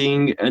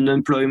showcasing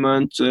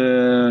unemployment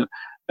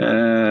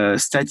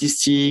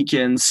statistic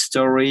and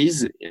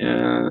stories.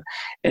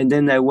 And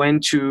then I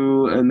went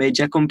to a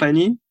media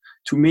company.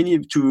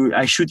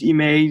 I shoot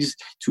emails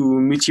to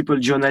multiple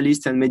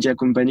journalists and media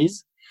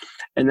companies.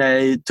 And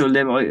I told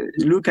them,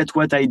 look at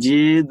what I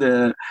did.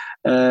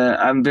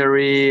 I'm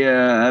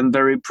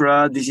very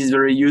proud. This is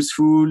very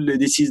useful.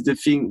 This is the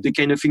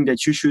kind of thing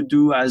that you should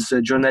do as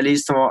a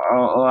journalist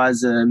or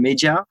as a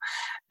media.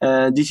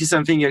 This is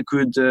something I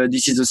could.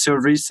 This is a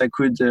service I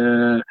could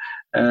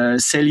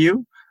sell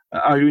you.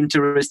 Are you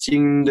interested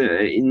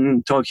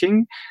in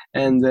talking?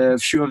 And a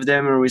few of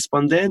them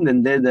responded,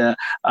 and then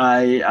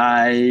I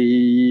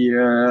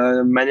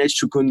managed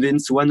to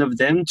convince one of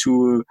them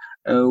to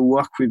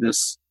work with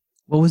us.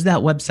 What was that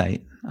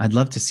website? I'd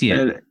love to see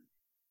it.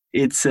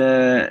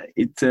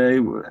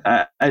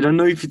 I don't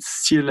know if it's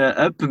still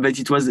up, but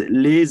it was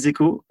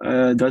lesechos.fr.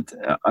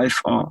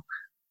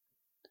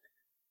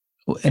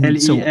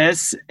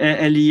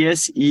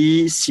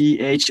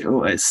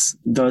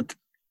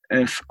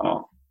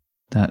 LESECHOS.fr.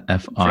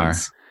 .fr.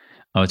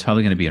 Oh, it's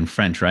probably going to be in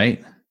French,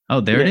 right? Oh,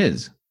 there it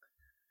is.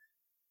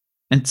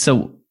 And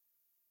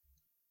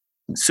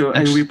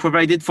and we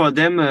provided for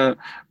them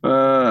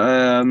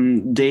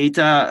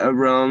data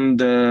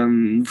around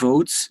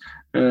votes,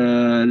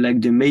 like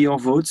the mayor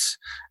votes,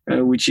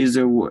 which is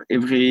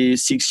every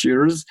 6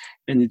 years,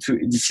 and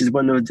this is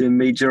one of the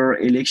major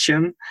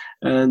election,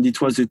 and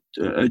it was a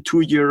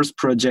 2 years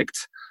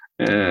project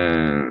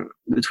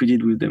that we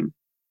did with them.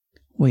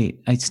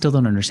 Wait, I still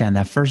don't understand.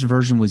 That first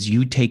version was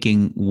you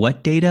taking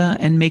what data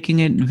and making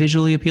it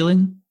visually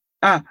appealing?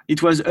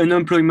 It was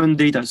unemployment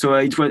data. So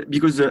it was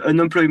because the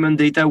unemployment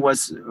data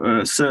was.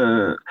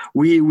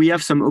 We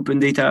have some open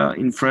data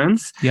in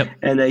France. Yep.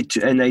 And I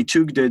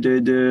took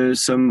the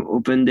some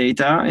open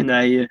data,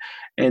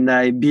 and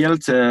I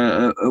built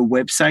a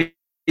website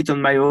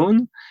on my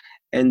own.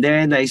 And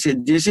then I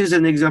said, this is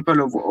an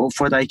example of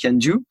what I can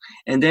do.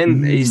 And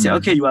then he said,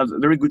 okay, you have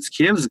very good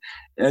skills.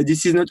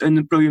 This is not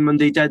unemployment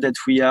data that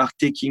we are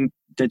taking,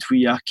 that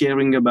we are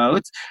caring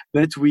about,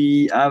 but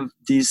we have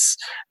this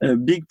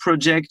big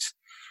project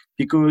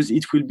because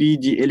it will be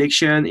the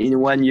election in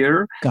 1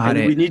 year. Got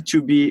it. We need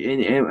to be,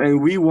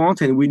 and we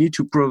need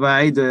to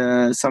provide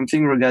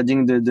something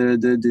regarding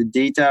the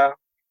data.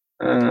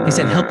 They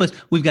said, help us.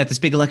 We've got this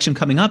big election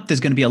coming up. There's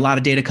going to be a lot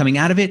of data coming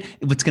out of it.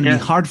 It's going to be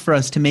hard for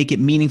us to make it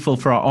meaningful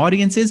for our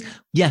audiences.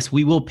 Yes,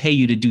 we will pay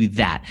you to do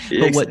that.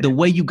 But the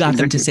way you got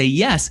them to say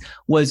yes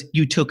was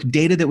you took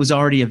data that was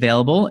already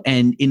available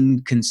and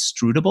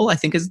inconstruable, I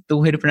think is the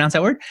way to pronounce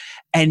that word.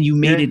 And you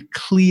made it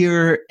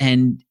clear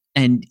and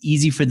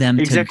easy for them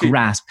to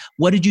grasp.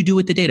 What did you do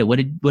with the data? What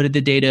did the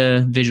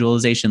data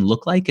visualization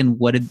look like? And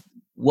what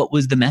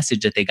was the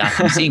message that they got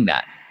from seeing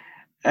that?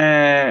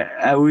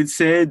 I would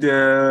say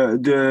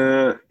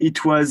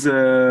it was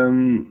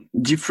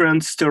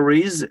different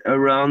stories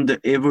around the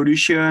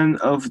evolution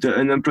of the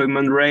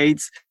unemployment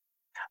rates,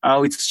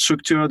 how it's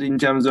structured in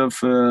terms of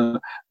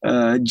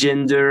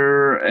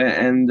gender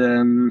and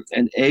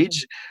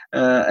age,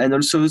 and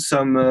also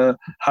some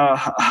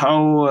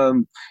how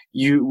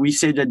we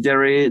say that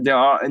there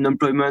are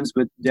unemployments,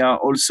 but there are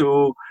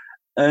also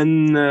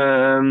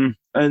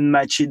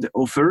unmatched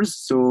offers.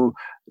 So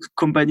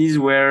companies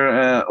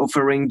were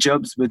offering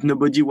jobs, but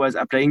nobody was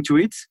applying to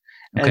it.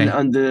 Okay.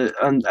 And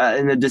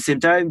at the same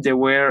time, there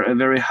were a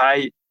very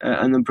high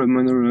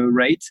unemployment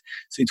rate.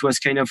 So it was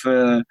kind of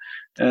a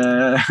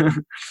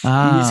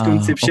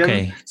misconception.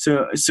 Okay.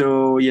 So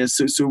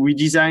we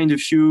designed a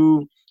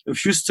few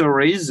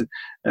stories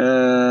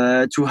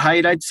to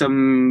highlight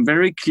some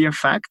very clear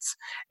facts,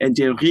 and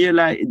they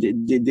realize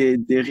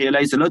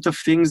a lot of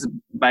things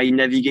by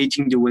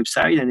navigating the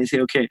website, and they say,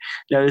 okay,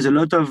 there is a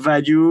lot of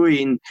value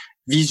in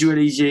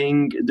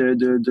visualizing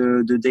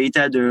the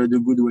data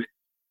the good way.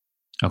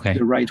 Okay.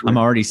 The right way. I'm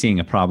already seeing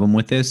a problem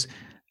with this.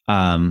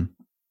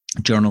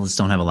 Journalists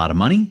don't have a lot of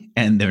money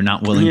and they're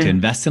not willing to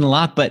invest in a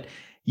lot, but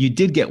you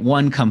did get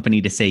one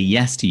company to say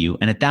yes to you.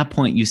 And at that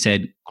point you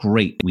said,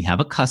 great, we have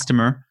a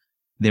customer.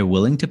 They're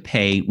willing to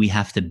pay. We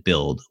have to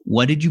build.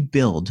 What did you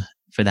build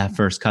for that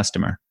first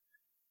customer?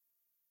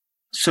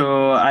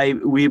 So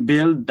we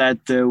built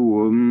that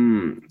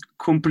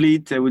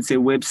complete, I would say,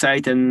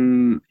 website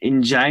and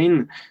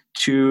engine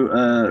to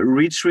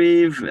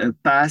retrieve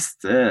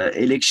past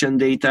election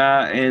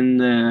data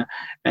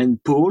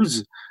and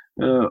polls,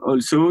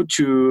 also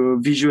to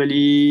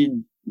visually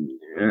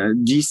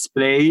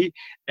display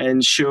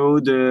and show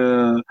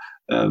the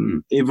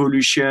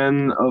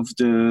evolution of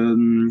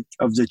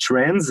the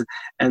trends,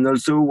 and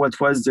also what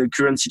was the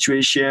current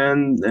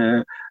situation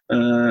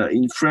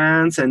in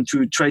France, and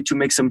to try to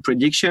make some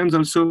predictions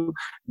also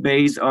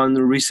based on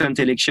recent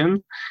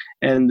election.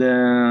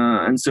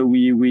 And so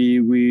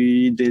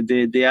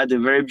they had a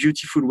very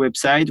beautiful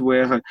website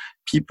where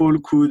people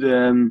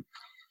could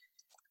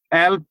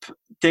help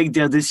take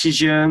their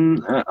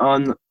decision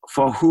on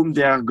for whom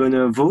they are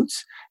gonna vote,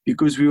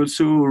 because we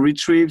also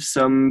retrieve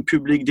some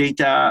public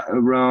data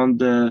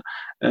around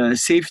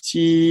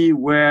safety,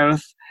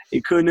 wealth,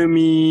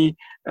 economy,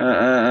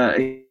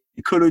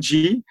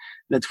 ecology,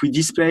 that we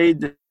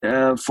displayed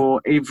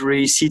for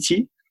every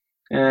city,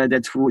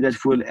 that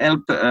will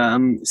help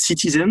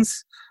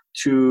citizens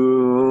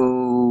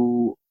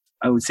to,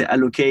 I would say,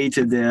 allocate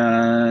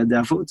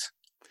their votes.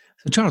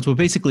 So Charles, we're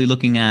basically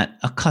looking at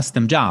a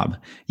custom job.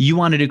 You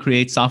wanted to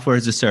create software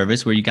as a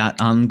service where you got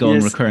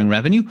ongoing recurring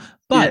revenue,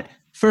 but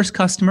first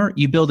customer,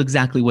 you build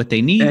exactly what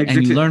they need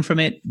and you learn from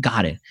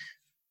it.Got it.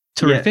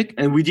 Terrific.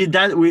 Yeah. And we did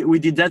that. We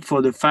did that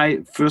for the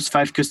first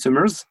five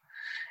customers.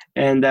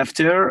 And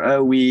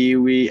after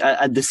we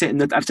at the same,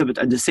 not after, but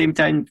at the same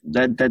time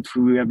that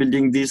we were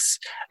building this,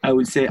 I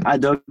would say,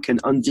 ad hoc and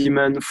on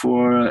demand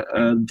for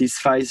these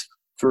five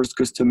first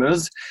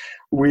customers,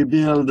 we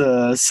build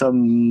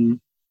some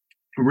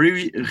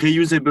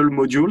reusable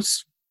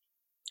modules,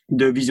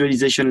 the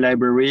visualization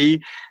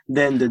library,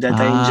 then the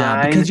data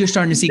engine. Because you're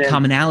starting to see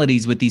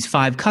commonalities with these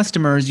five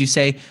customers, you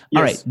say,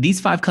 all right,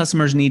 these five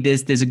customers need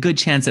this. There's a good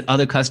chance that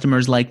other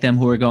customers like them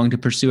who are going to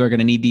pursue are going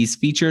to need these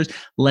features.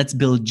 Let's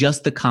build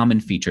just the common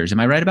features. Am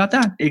I right about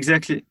that?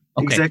 Exactly.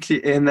 Okay.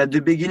 Exactly. And at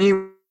the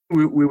beginning,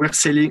 we were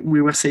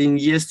saying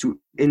yes to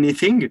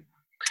anything.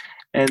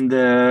 And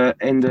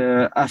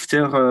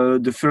after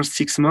the first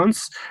 6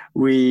 months,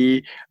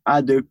 we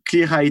had a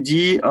clear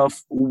idea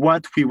of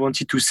what we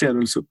wanted to sell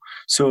also.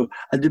 So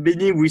at the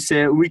beginning, we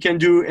said we can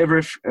do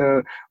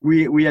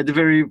we had a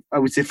very, I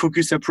would say,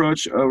 focused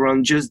approach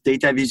around just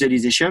data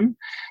visualization.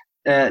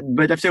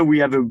 But after we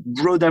have a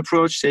broad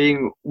approach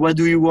saying, what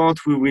do you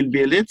want? We will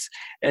build it.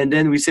 And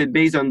then we said,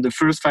 based on the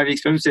first five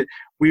experiences,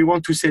 we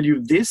want to sell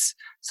you this.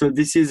 So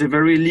this is a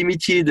very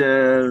limited,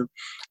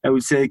 I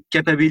would say,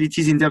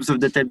 capabilities in terms of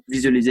data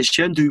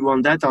visualization. Do you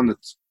want that or not?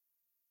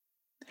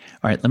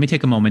 All right, let me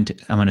take a moment.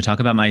 I'm going to talk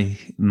about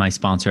my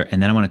sponsor,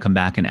 and then I want to come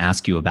back and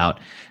ask you about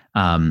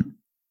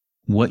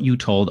what you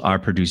told our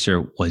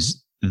producer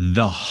was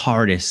the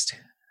hardest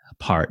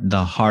part,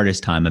 the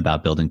hardest time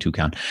about building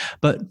Toucan.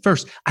 But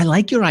first, I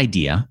like your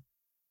idea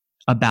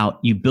about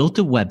you built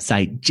a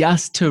website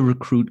just to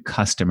recruit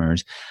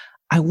customers.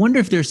 I wonder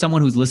if there's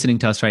someone who's listening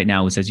to us right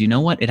now who says, you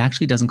know what? It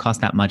actually doesn't cost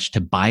that much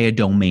to buy a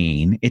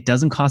domain. It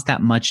doesn't cost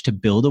that much to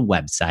build a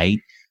website.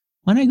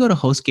 When I go to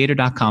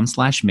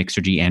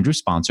hostgator.com/Mixergy, Andrew's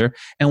sponsor,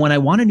 and when I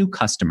want a new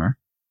customer,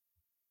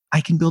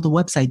 I can build a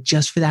website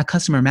just for that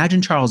customer.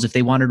 Imagine, Charles, if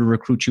they wanted to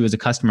recruit you as a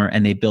customer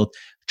and they built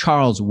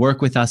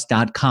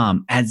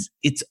charlesworkwithus.com as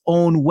its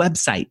own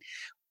website,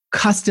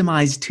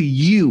 customized to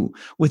you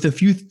with a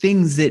few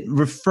things that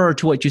refer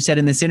to what you said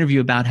in this interview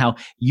about how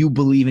you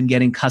believe in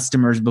getting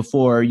customers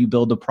before you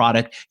build a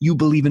product. You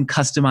believe in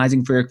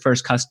customizing for your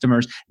first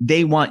customers.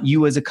 They want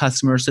you as a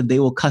customer, so they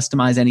will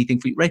customize anything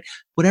for you, right?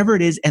 Whatever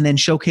it is, and then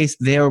showcase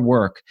their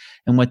work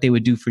and what they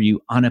would do for you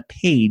on a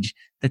page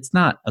that's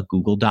not a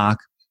Google Doc.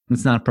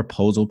 It's not a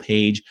proposal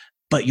page,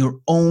 but your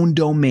own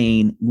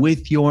domain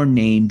with your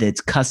name that's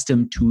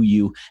custom to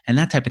you. And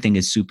that type of thing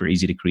is super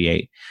easy to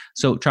create.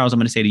 So Charles, I'm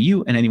going to say to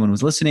you and anyone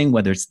who's listening,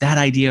 whether it's that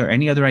idea or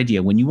any other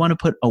idea, when you want to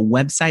put a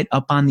website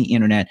up on the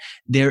internet,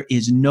 there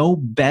is no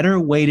better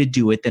way to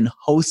do it than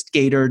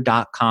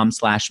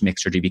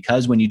hostgator.com/Mixergy,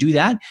 because when you do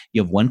that,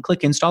 you have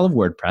one-click install of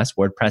WordPress.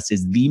 WordPress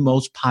is the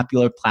most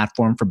popular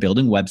platform for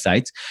building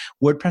websites.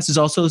 WordPress is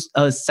also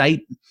a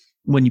site.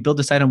 When you build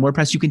a site on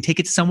WordPress, you can take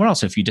it to somewhere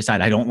else. If you decide,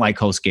 I don't like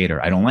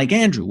HostGator, I don't like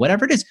Andrew,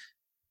 whatever it is,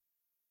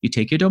 you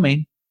take your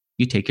domain,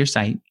 you take your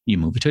site, you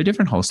move it to a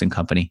different hosting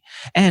company.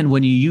 And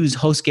when you use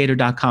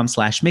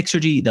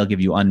hostgator.com/Mixergy, they'll give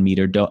you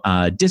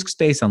unmetered disk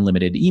space,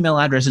 unlimited email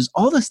addresses,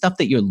 all the stuff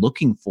that you're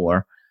looking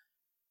for,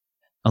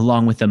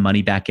 along with the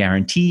money back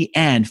guarantee.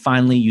 And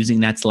finally,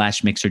 using that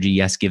 /Mixergy,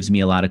 yes, gives me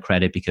a lot of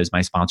credit because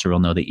my sponsor will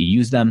know that you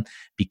use them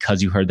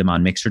because you heard them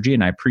on Mixergy.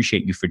 And I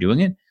appreciate you for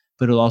doing it.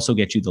 but it'll also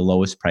get you the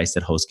lowest price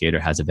that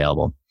HostGator has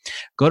available.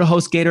 Go to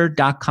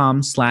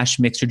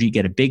HostGator.com/Mixergy,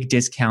 get a big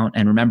discount.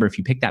 And remember, if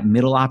you pick that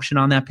middle option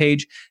on that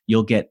page,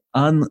 you'll get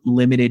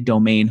unlimited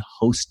domain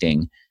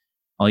hosting.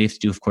 All you have to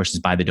do, of course, is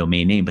buy the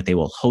domain name, but they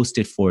will host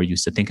it for you.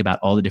 So think about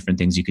all the different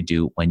things you could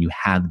do when you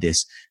have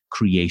this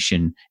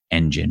creation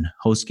engine.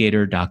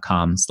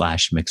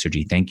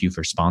 HostGator.com/Mixergy. Thank you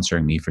for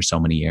sponsoring me for so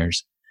many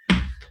years.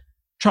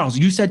 Charles,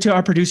 you said to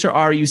our producer,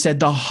 Ari, you said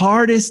the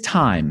hardest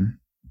time.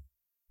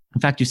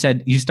 In fact, you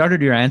said you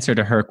started your answer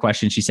to her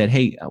question. She said,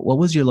 hey, what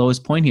was your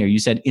lowest point here? You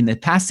said, in the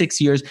past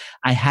 6 years,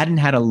 I hadn't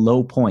had a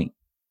low point.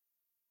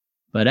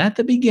 But at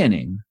the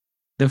beginning,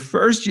 the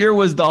first year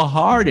was the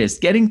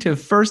hardest. Getting to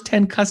first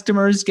 10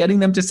 customers, getting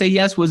them to say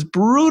yes was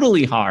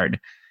brutally hard.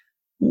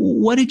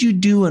 What did you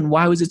do and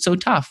why was it so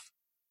tough?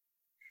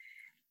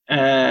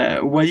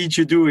 What did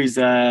you do is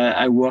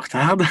I worked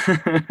hard.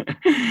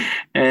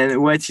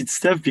 And what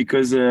it's tough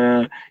because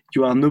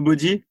you are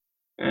nobody.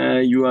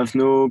 You have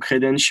no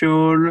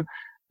credential.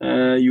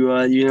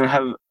 You don't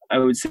have, I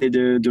would say,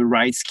 the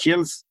right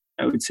skills.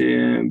 I would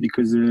say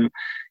because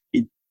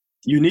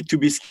you need to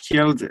be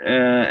skilled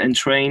and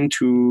trained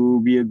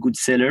to be a good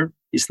seller.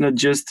 It's not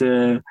just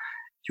you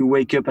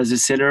wake up as a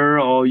seller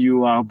or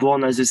you are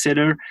born as a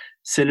seller.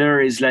 Seller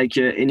is like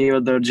any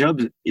other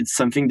job. It's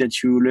something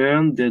that you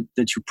learn,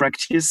 that you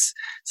practice,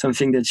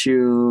 something that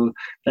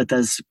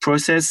has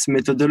process,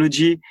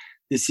 methodology.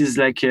 This is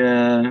like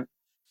a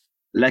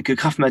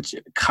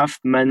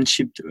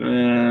craftsmanship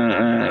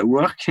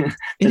work.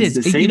 It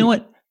is. You know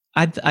what?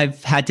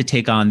 I've had to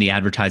take on the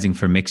advertising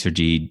for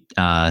Mixergy.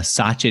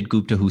 Sachit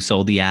Gupta, who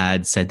sold the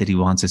ad, said that he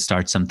wants to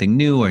start something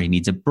new or he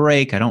needs a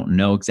break. I don't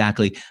know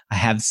exactly. I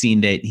have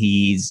seen that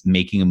he's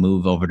making a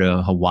move over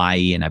to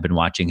Hawaii, and I've been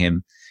watching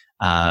him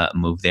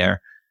move there.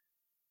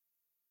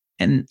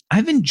 And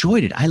I've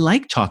enjoyed it. I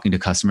like talking to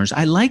customers.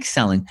 I like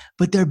selling,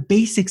 but there are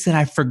basics that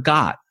I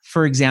forgot.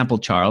 For example,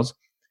 Charles,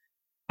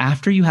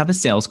 after you have a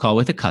sales call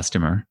with a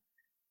customer,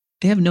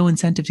 they have no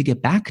incentive to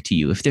get back to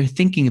you. If they're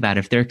thinking about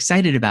it, if they're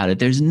excited about it,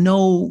 there's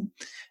no.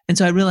 And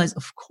so I realized,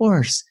 of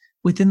course,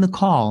 within the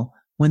call,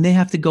 when they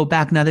have to go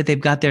back, now that they've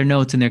got their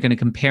notes and they're going to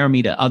compare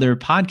me to other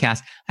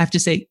podcasts, I have to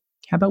say,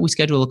 how about we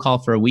schedule a call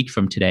for a week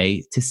from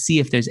today to see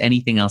if there's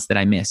anything else that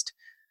I missed?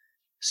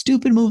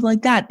 Stupid move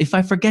like that. If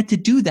I forget to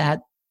do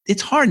that,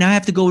 it's hard. Now I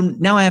have to go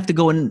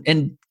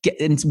and get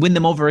and win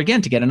them over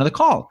again to get another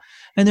call.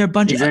 And there are a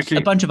bunch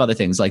of other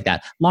things like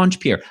that.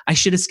 Launchpeer. I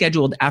should have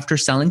scheduled after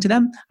selling to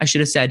them. I should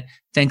have said,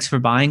 thanks for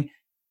buying.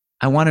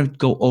 I want to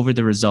go over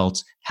the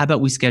results. How about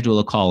we schedule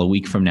a call a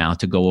week from now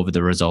to go over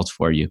the results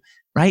for you?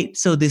 Right?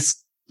 So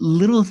this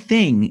little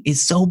thing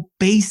is so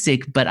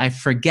basic, but I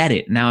forget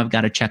it. Now I've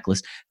got a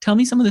checklist. Tell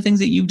me some of the things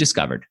that you've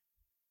discovered.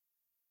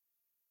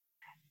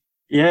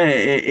 Yeah,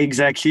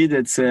 exactly.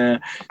 That's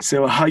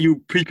so how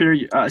you prepare.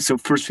 So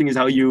first thing is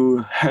how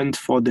you hunt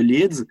for the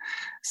leads.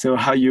 So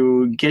how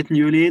you get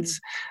new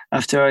leads.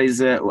 After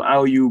is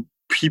how you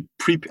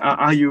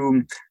how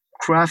you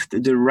craft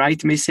the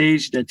right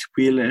message that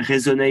will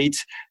resonate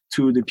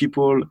to the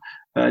people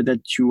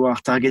that you are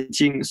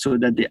targeting, so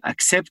that they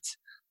accept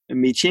a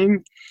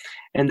meeting.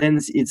 And then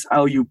it's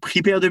how you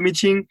prepare the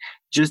meeting,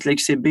 just like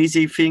say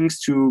basic things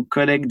to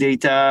collect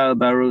data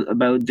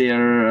about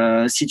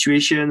their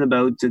situation,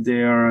 about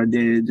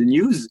the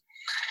news,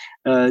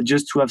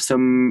 just to have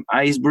some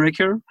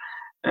icebreaker.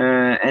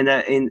 And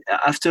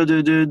after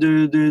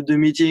the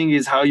meeting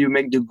is how you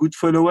make the good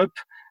follow up.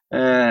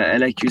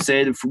 Like you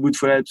said, good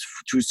follow up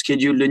to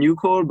schedule the new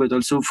call, but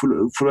also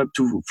follow up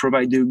to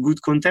provide the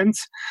good content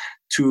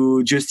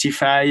to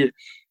justify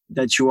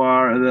that you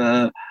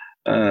are.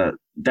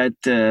 That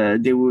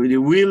they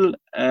will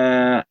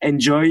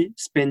enjoy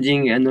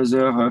spending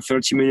another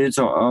 30 minutes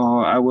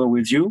or hour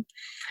with you,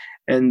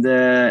 and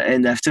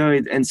after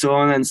it, and so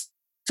on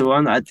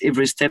at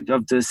every step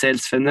of the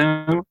sales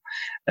funnel.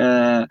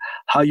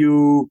 How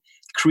you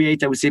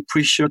create, I would say,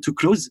 pressure to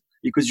close,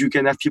 because you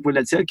can have people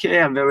that say,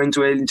 okay, I'm very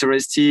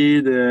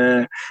interested.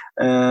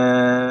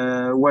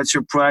 What's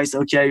your price?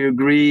 Okay, I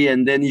agree.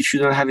 And then if you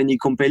don't have any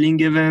compelling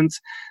event,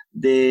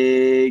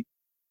 they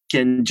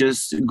can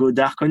just go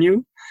dark on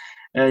you.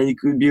 And it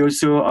could be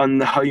also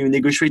on how you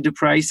negotiate the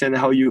price and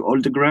how you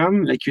hold the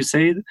ground, like you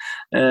said.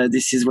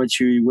 This is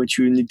what you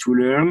need to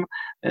learn,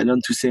 and not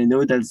to say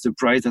no. That's the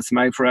price. That's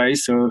my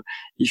price. So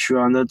if you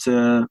are not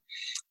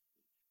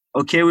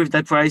okay with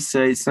that price,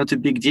 it's not a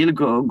big deal.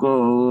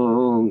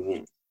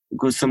 Go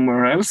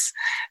somewhere else.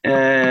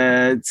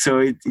 So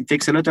it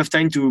takes a lot of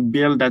time to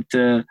build that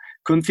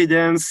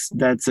confidence,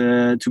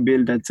 to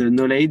build that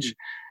knowledge,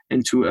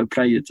 and to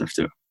apply it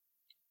after.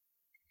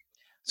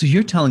 So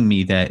you're telling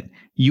me that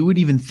you would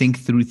even think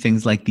through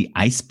things like the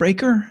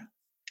icebreaker?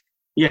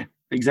 Yeah,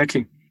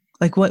 exactly.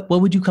 Like what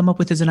would you come up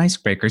with as an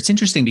icebreaker? It's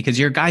interesting because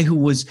you're a guy who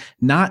was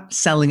not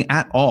selling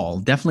at all,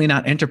 definitely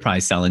not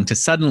enterprise selling, to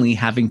suddenly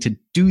having to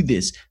do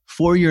this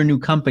for your new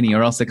company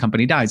or else the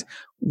company dies.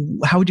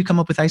 How would you come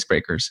up with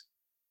icebreakers?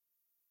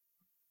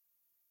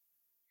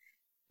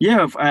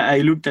 Yeah, I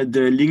looked at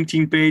the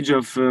LinkedIn page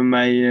of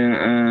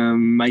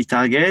my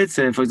targets.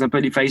 For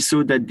example, if I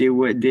saw that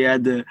they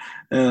had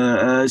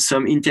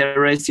some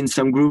interest in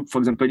some group, for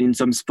example, in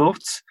some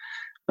sports,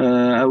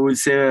 I would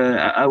say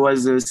I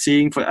was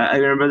seeing. I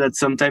remember that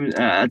sometimes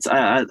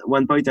at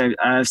one point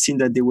I've seen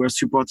that they were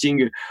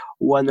supporting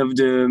one of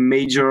the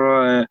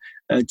major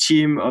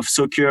team of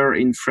soccer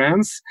in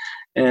France,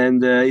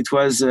 and it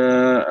was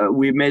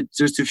we met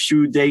just a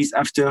few days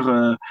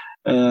after.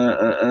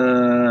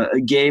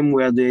 A game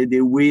where they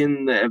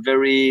win a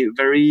very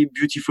very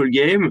beautiful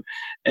game,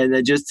 and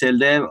I just tell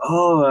them,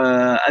 "Oh,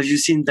 have you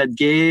seen that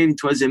game?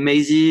 It was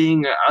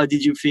amazing. How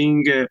did you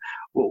think?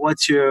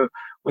 What's your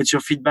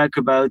feedback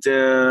about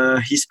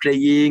his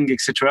playing,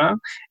 etc."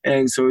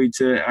 And so it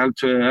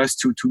helped us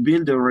to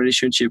build a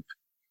relationship.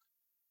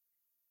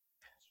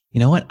 You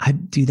know what? I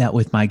do that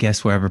with my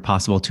guests wherever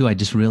possible too. I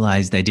just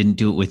realized I didn't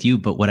do it with you,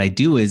 but what I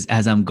do is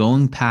as I'm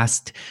going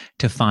past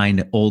to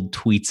find old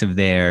tweets of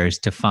theirs,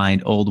 to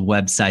find old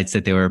websites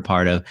that they were a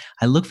part of,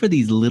 I look for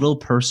these little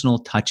personal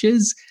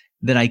touches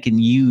that I can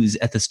use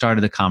at the start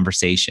of the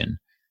conversation.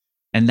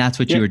 And that's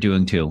what you were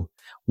doing too.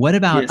 What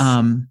about,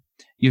 Yes.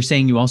 You're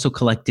saying you also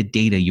collected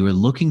data. You were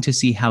looking to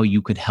see how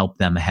you could help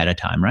them ahead of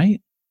time,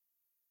 right?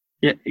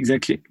 Yeah,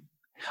 exactly.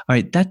 All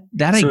right. That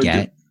I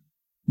get.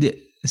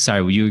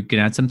 Sorry, were you going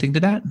to add something to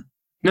that?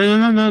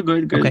 No. Go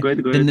ahead.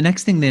 Then the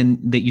next thing then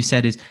that you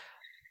said is,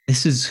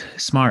 this is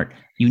smart.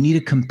 You need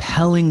a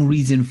compelling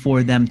reason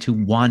for them to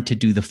want to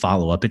do the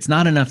follow-up. It's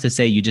not enough to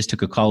say you just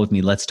took a call with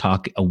me. Let's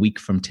talk a week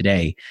from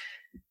today.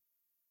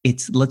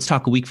 It's let's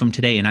talk a week from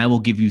today, and I will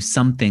give you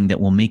something that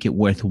will make it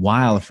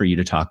worthwhile for you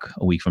to talk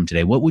a week from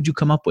today. What would you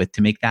come up with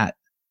to make that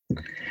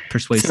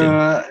persuasive?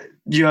 So,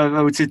 you have,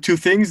 I would say, two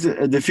things: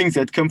 the things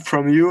that come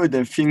from you,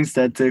 the things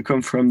that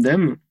come from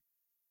them.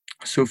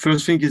 So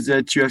first thing is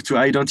that you have to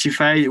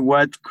identify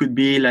what could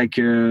be like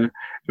a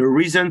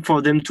reason for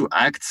them to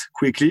act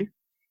quickly.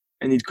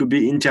 And it could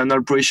be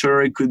internal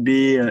pressure. It could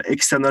be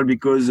external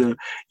because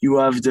you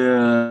have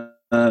the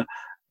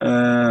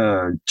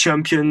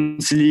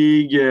Champions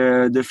League,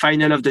 the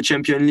final of the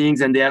Champions League,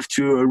 and they have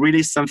to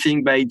release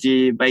something by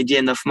the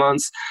end of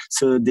month.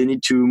 So they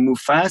need to move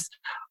fast.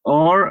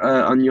 Or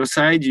on your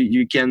side,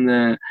 you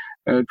can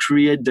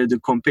create the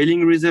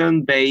compelling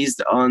reason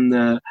based on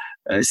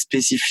a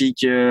specific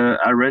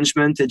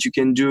arrangement that you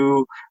can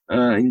do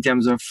in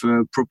terms of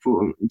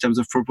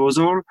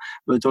proposal,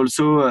 but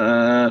also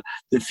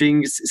the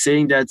things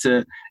saying that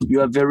you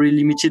have very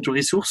limited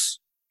resource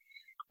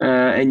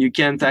and you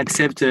can't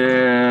accept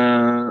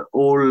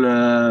all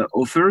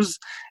offers.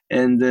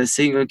 And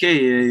saying,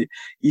 okay,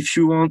 if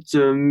you want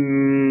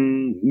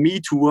me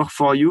to work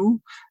for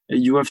you,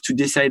 you have to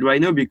decide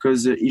right now,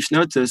 because if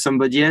not,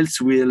 somebody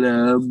else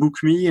will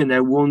book me and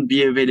I won't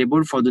be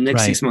available for the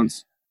next 6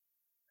 months.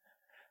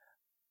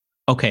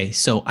 Okay,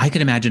 so I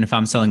can imagine if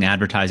I'm selling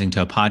advertising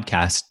to a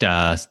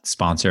podcast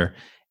sponsor,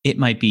 it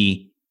might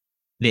be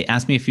they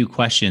ask me a few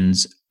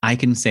questions. I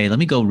can say, let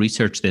me go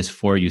research this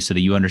for you so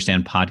that you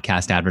understand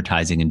podcast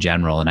advertising in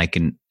general.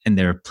 And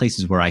there are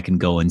places where I can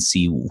go and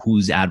see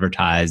who's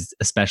advertised,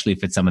 especially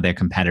if it's some of their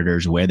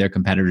competitors, where their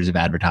competitors have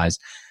advertised.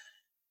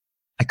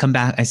 I come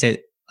back, I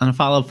say, on a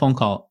follow-up phone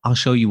call, I'll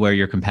show you where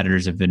your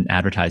competitors have been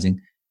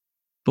advertising.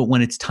 But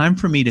when it's time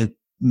for me to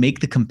make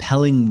the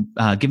compelling,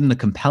 give them the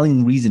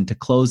compelling reason to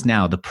close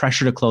now, the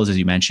pressure to close, as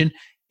you mentioned,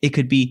 it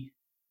could be,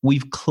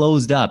 we've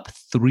closed up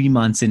 3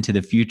 months into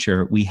the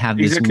future. We have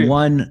this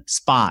one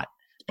spot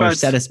or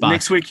set a spot.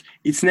 Next week.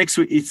 It's next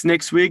week.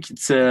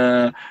 It's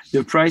the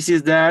price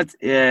is that,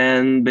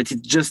 but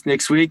it's just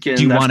next week. And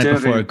do you want it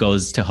before it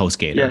goes to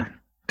HostGator? Yeah.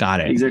 Got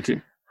it.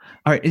 Exactly.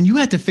 All right. And you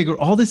had to figure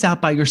all this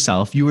out by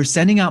yourself. You were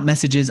sending out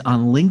messages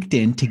on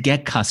LinkedIn to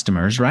get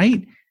customers,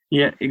 right?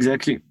 Yeah,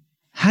 exactly.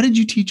 How did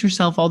you teach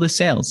yourself all the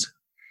sales?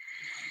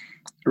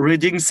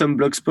 Reading some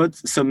blog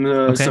spots, some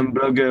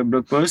blog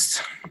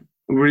posts.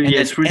 Really,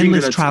 and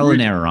endless trial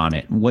and error on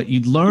it. What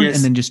you'd learn, and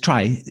then just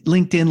try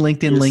LinkedIn.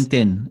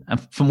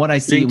 From what I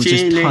see, it was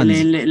just tons.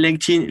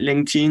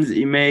 LinkedIn's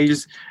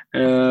emails,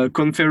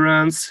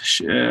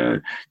 conference,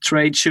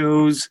 trade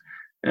shows.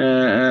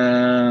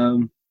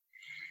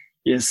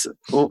 Yes,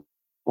 all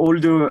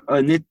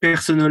the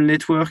personal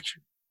network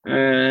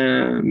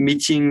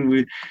meeting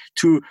with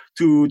to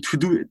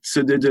do.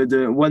 So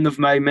the one of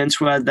my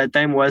mantra at that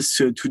time was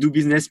to do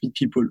business with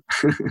people.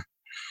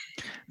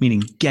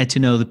 Meaning get to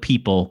know the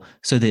people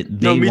so that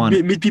they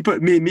meet people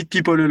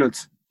a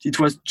lot. It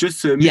was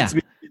just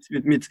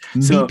meet.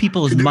 So meet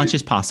people as much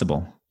as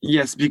possible.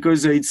 Yes,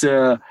 because it's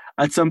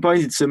at some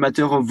point it's a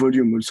matter of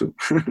volume also.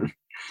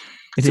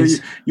 It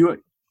is. You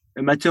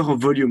a matter of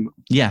volume.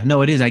 Yeah,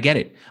 no, it is. I get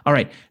it. All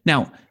right.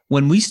 Now,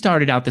 when we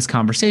started out this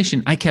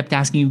conversation, I kept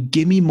asking you,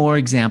 give me more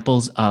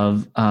examples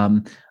of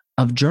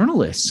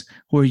journalists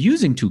who are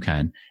using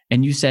Toucan.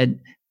 And you said,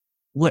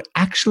 well,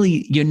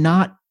 actually, you're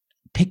not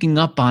picking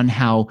up on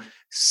how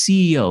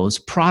CEOs,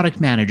 product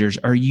managers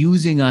are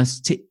using us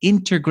to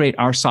integrate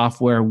our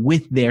software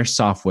with their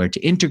software, to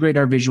integrate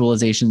our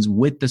visualizations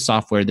with the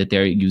software that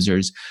their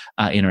users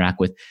interact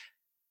with.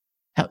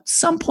 At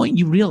some point,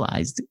 you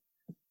realized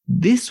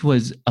this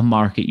was a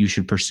market you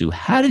should pursue.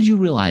 How did you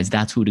realize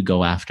that's who to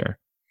go after?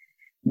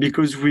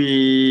 Because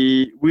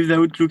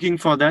without looking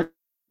for that,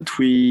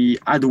 we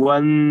had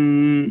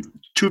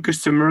two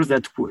customers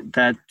that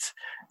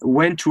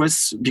went to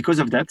us because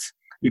of that,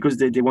 because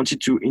they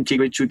wanted to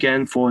integrate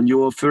Toucan for a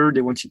new offer.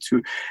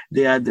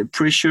 They had the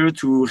pressure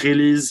to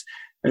release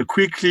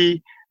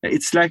quickly.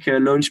 It's like a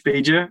launch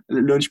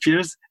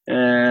peers.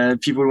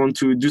 People want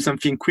to do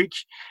something quick,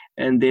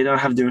 and they don't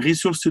have the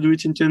resource to do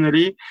it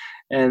internally.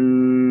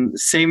 And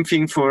same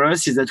thing for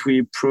us is that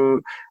we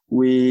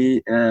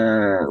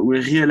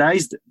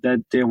realized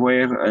that there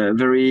were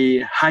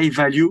very high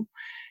value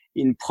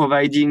in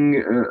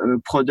providing a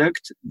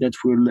product that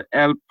will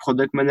help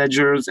product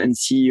managers and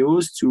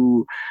CEOs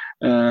to,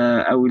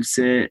 I will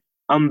say,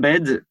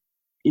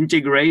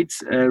 integrate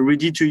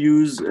ready to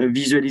use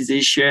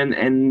visualization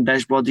and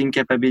dashboarding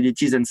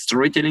capabilities and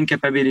storytelling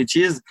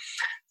capabilities,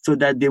 so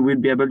that they will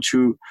be able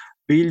to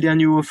build their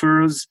new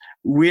offers,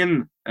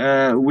 win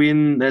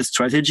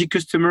strategic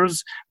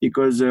customers,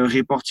 because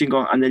reporting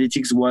or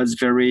analytics was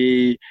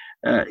very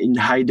in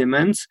high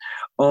demand,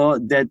 or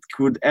that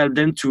could help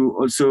them to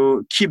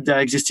also keep their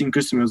existing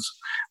customers.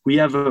 We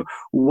have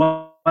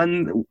one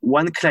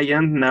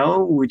client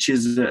now, which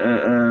is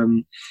a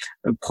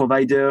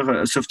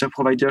software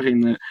provider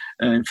in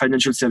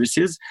financial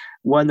services.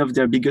 One of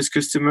their biggest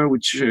customer,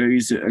 which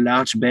is a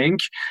large bank,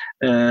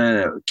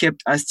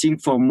 kept asking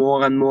for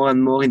more and more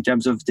and more in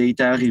terms of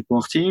data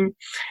reporting,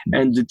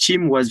 and the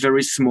team was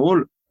very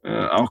small.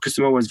 Our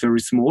customer was very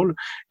small,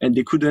 and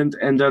they couldn't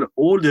handle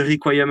all the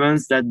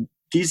requirements that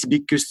this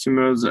big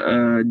customer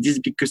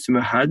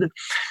had.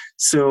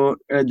 So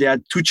they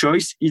had two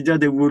choices: either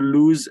they would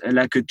lose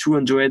like a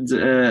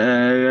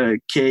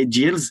 200K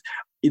deals,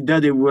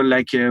 either they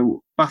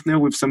will partner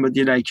with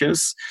somebody like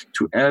us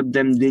to help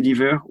them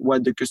deliver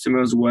what the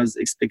customers was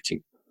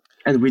expecting,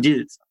 and we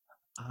did it.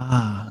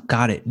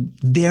 Got it.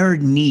 Their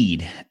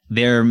need,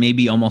 their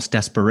maybe almost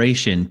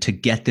desperation to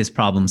get this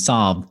problem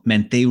solved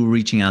meant they were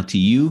reaching out to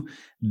you.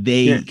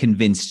 They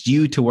convinced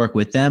you to work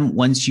with them.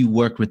 Once you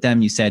worked with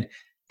them, you said,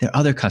 there are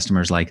other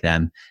customers like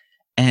them.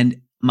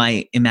 And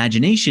my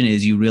imagination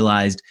is you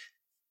realized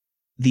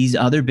these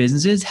other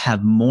businesses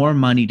have more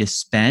money to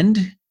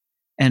spend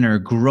and are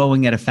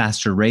growing at a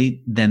faster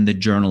rate than the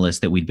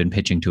journalists that we'd been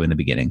pitching to in the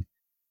beginning.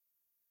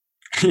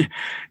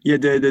 Yeah,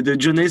 the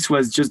journalist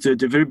was just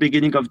the very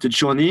beginning of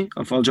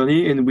our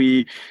journey, and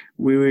we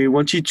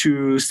wanted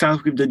to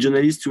start with the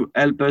journalist to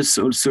help us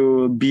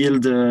also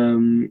build a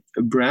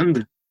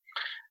brand.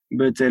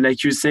 But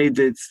like you say,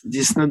 that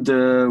this is not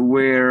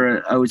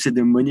where I would say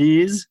the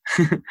money is,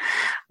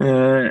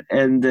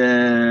 and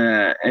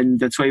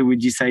that's why we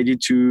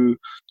decided to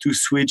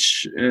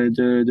switch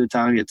the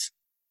target.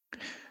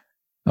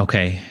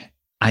 Okay.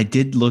 I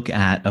did look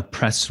at a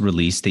press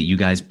release that you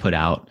guys put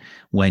out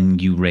when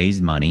you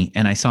raised money,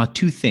 and I saw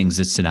two things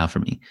that stood out for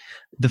me.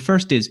 The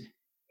first is,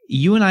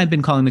 you and I have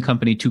been calling the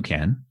company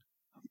Toucan,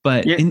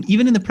 but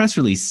even in the press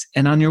release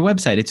and on your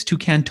website, it's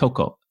Toucan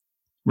Toco,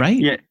 right?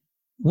 Yeah.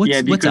 What's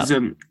up? Because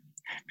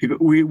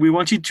we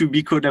wanted to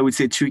be called, I would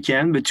say,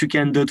 Toucan, but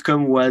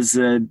toucan.com was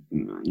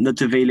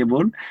not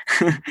available.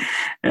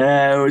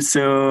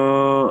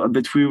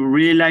 But we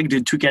really like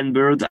the toucan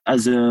bird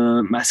as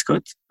a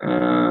mascot.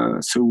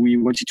 So we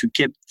wanted to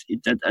keep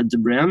it at the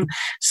brand.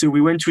 So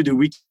we went to the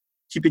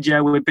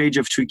Wikipedia webpage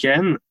of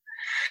Toucan,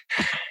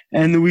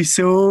 and we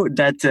saw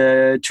that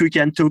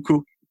Toucan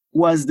Toco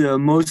was the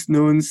most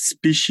known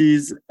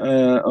species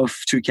of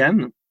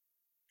toucan.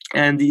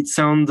 And it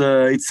sounds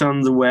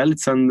well.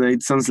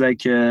 It sounds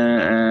like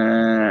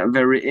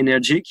very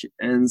energetic,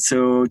 and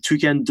so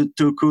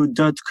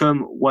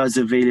toucantoco.com was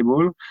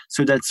available.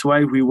 So that's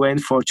why we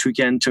went for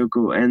Toucan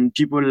Toco, and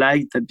people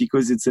liked that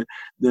because it's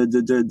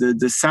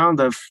the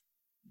sound of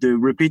the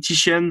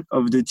repetition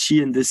of the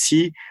T and the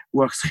C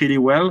works really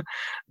well.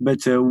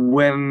 But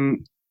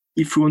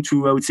if we want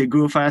to, I would say,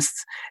 go fast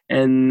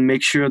and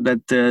make sure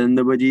that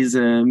nobody's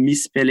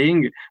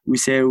misspelling, we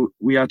say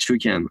we are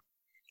Toucan.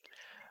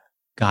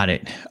 Got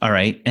it. All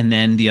right. And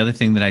then the other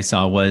thing that I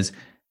saw was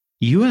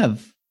you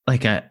have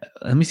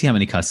let me see how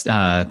many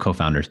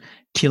co-founders.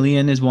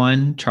 Killian is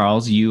one.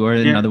 Charles, you are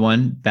another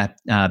one.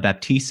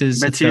 Baptiste is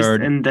the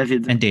third. And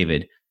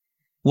David.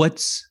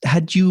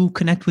 How'd you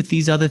connect with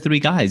these other three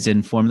guys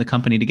and form the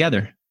company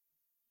together?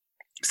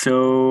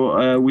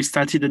 So we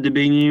started at the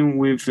beginning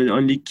with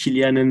only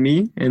Killian and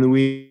me, and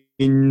we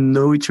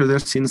know each other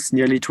since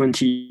nearly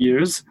 20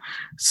 years.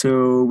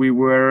 So we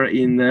were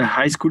in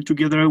high school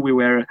together. We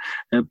were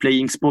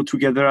playing sport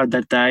together at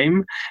that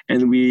time,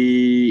 and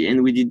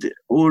we did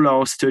all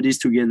our studies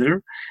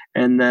together.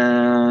 And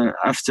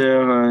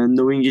after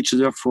knowing each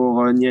other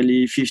for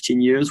nearly 15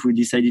 years, we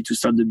decided to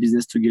start the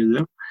business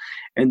together.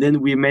 And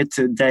then we met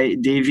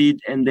David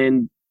and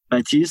then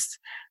Baptiste,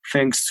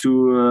 thanks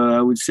to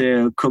I would say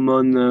a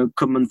common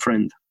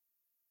friend.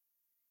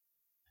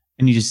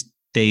 And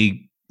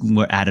they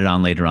were added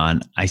on later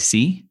on. I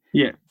see.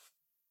 Yeah.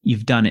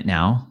 You've done it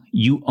now.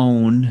 You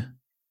own,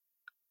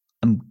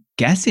 I'm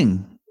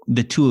guessing,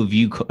 the two of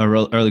you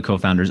early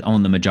co-founders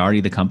own the majority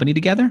of the company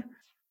together?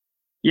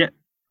 Yeah.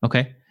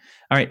 Okay.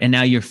 All right. And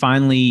now you're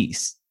finally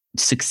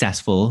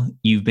successful.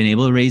 You've been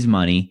able to raise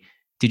money.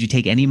 Did you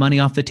take any money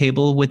off the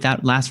table with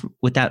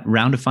that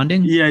round of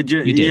funding? Yeah,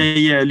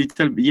 a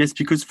little. Yes,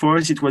 because for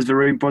us it was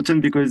very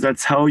important, because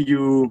that's how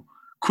you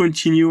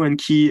continue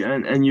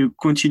and you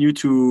continue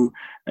to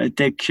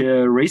take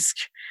risk.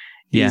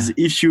 Is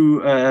if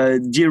you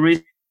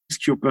de-risk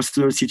your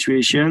personal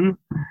situation,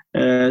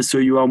 so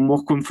you are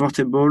more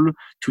comfortable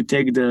to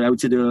take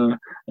to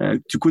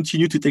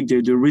continue to take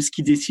the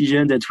risky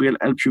decision that will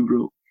help you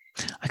grow.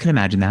 I can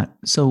imagine that.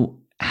 So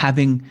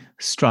having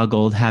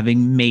struggled,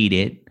 having made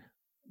it,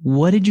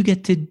 what did you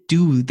get to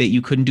do that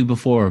you couldn't do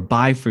before, or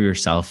buy for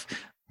yourself?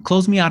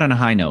 Close me out on a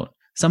high note.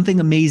 Something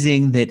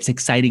amazing that's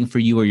exciting for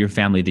you or your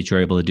family that you're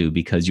able to do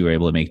because you were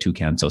able to make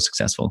Toucan so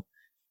successful.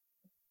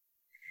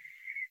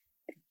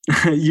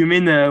 You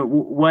mean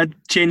what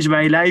changed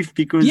my life?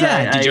 Because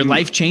did your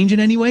life change in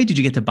any way? Did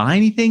you get to buy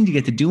anything? Did you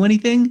get to do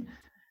anything?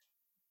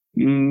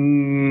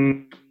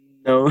 No.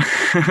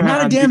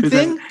 Not a damn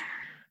thing?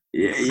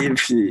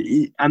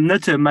 I'm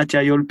not a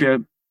material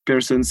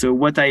person. So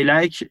what I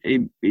like,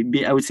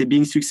 I would say,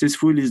 being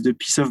successful is the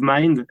peace of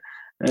mind.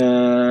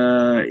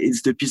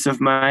 It's the peace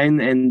of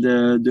mind and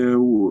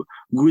the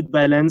good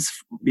balance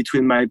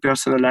between my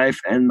personal life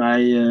and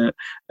my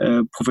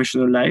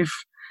professional life.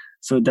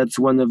 So that's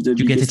one of the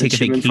biggest. You get to take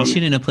a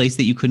vacation in a place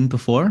that you couldn't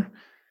before?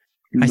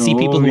 I see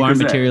people who are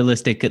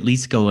materialistic at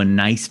least go on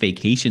nice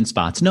vacation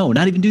spots. No,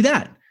 not even do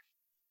that.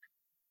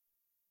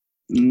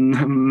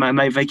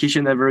 My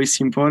vacation are very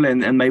simple,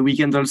 and my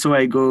weekend also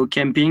I go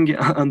camping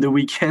on the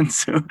weekend,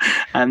 so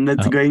I'm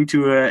not going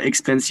to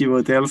expensive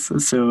hotels.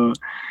 So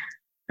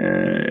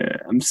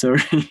I'm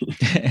sorry.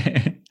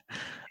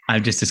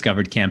 I've just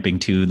discovered camping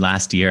too.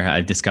 Last year,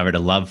 I discovered a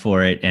love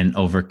for it, and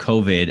over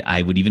COVID,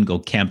 I would even go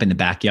camp in the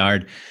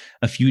backyard.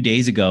 A few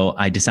days ago,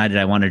 I decided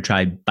I wanted to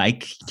try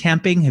bike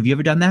camping. Have you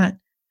ever done that?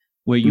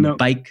 Where you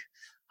bike?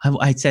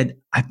 I said,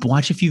 I've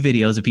watched a few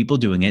videos of people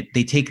doing it.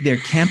 They take their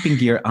camping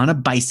gear on a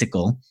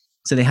bicycle.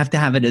 So they have to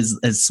have it as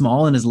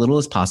small and as little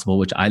as possible,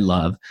 which I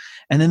love.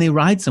 And then they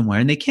ride somewhere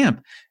and they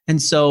camp.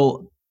 And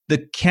so the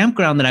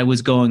campground that I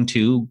was going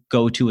to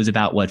go to was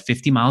about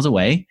 50 miles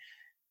away.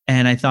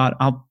 And I thought,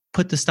 I'll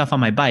put the stuff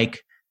on my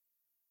bike.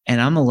 And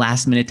I'm a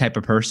last minute type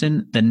of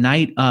person. The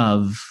night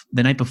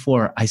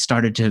before, I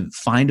started to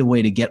find a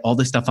way to get all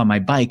the stuff on my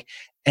bike.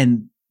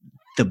 And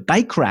the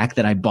bike rack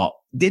that I bought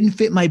didn't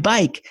fit my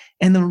bike,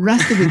 and the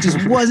rest of it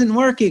just wasn't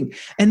working.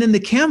 And then the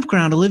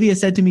campground, Olivia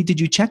said to me, did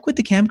you check with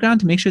the campground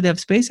to make sure they have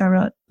space? I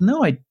wrote,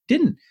 no, I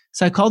didn't.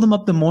 So I called them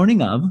up the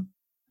morning of.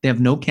 They have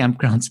no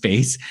campground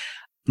space.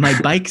 My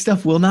bike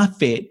stuff will not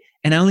fit.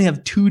 And I only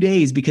have 2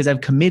 days because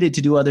I've committed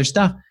to do other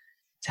stuff.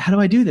 So how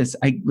do I do this?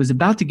 I was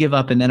about to give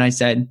up. And then I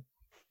said,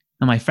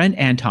 my friend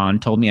Anton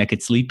told me I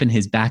could sleep in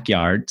his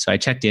backyard. So I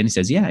checked in. He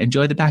says, yeah,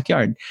 enjoy the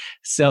backyard.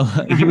 So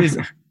he was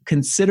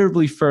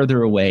considerably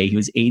further away. He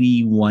was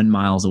 81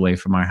 miles away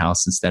from our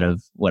house instead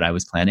of what I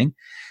was planning.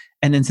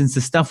 And then since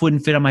the stuff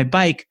wouldn't fit on my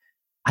bike,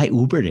 I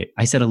Ubered it.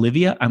 I said,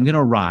 Olivia, I'm going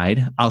to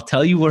ride. I'll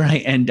tell you where I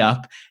end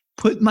up.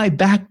 Put my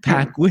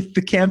backpack with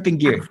the camping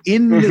gear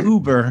in the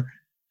Uber.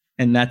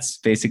 And that's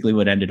basically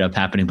what ended up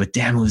happening. But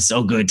damn, it was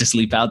so good to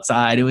sleep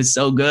outside. It was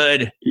so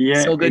good.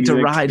 Yeah, so good to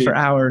ride for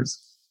hours.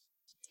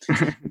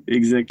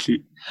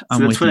 Exactly. So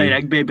that's what I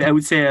like, baby. I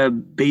would say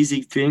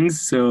basic things.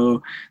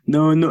 So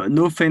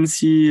no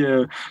fancy.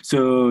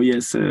 So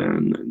yes,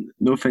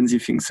 no fancy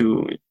things.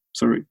 So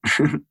sorry.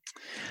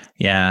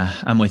 Yeah,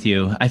 I'm with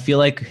you. I feel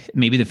like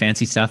maybe the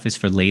fancy stuff is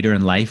for later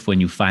in life when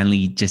you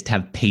finally just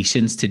have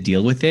patience to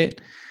deal with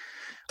it.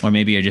 Or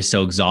maybe you're just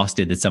so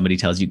exhausted that somebody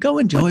tells you, go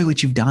enjoy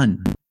what you've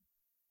done.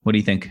 What do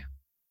you think?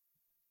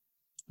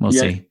 We'll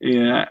see.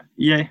 Yeah,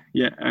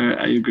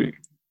 I agree.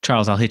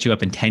 Charles, I'll hit you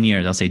up in 10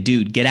 years. I'll say,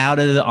 dude, get out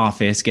of the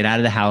office, get out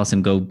of the house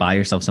and go buy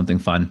yourself something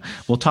fun.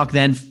 We'll talk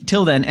then.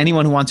 Till then,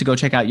 anyone who wants to go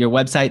check out your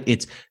website,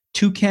 it's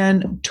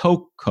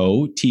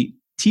toucantoco,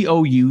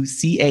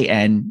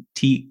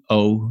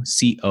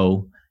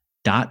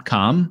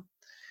 toucantoco.com.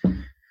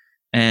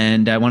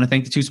 And I want to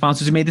thank the two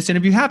sponsors who made this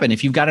interview happen.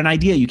 If you've got an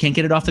idea, you can't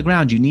get it off the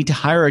ground, you need to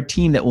hire a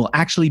team that will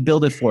actually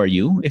build it for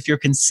you. If you're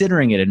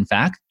considering it, in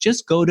fact,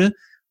 just go to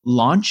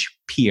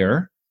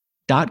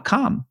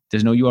launchpeer.com.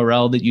 There's no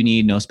URL that you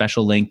need, no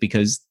special link,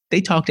 because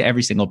they talk to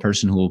every single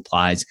person who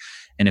applies.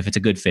 And if it's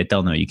a good fit,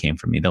 they'll know you came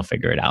from me. They'll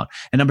figure it out.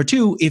 And number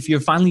two, if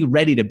you're finally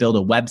ready to build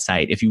a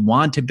website, if you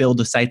want to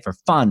build a site for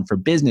fun, for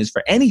business,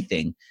 for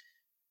anything,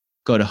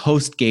 go to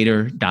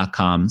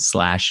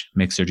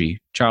hostgator.com/Mixergy.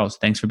 Charles,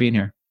 thanks for being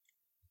here.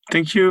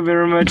 Thank you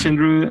very much,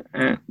 Andrew.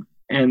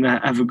 And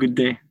have a good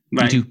day.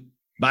 Bye. You too.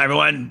 Bye,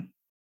 everyone.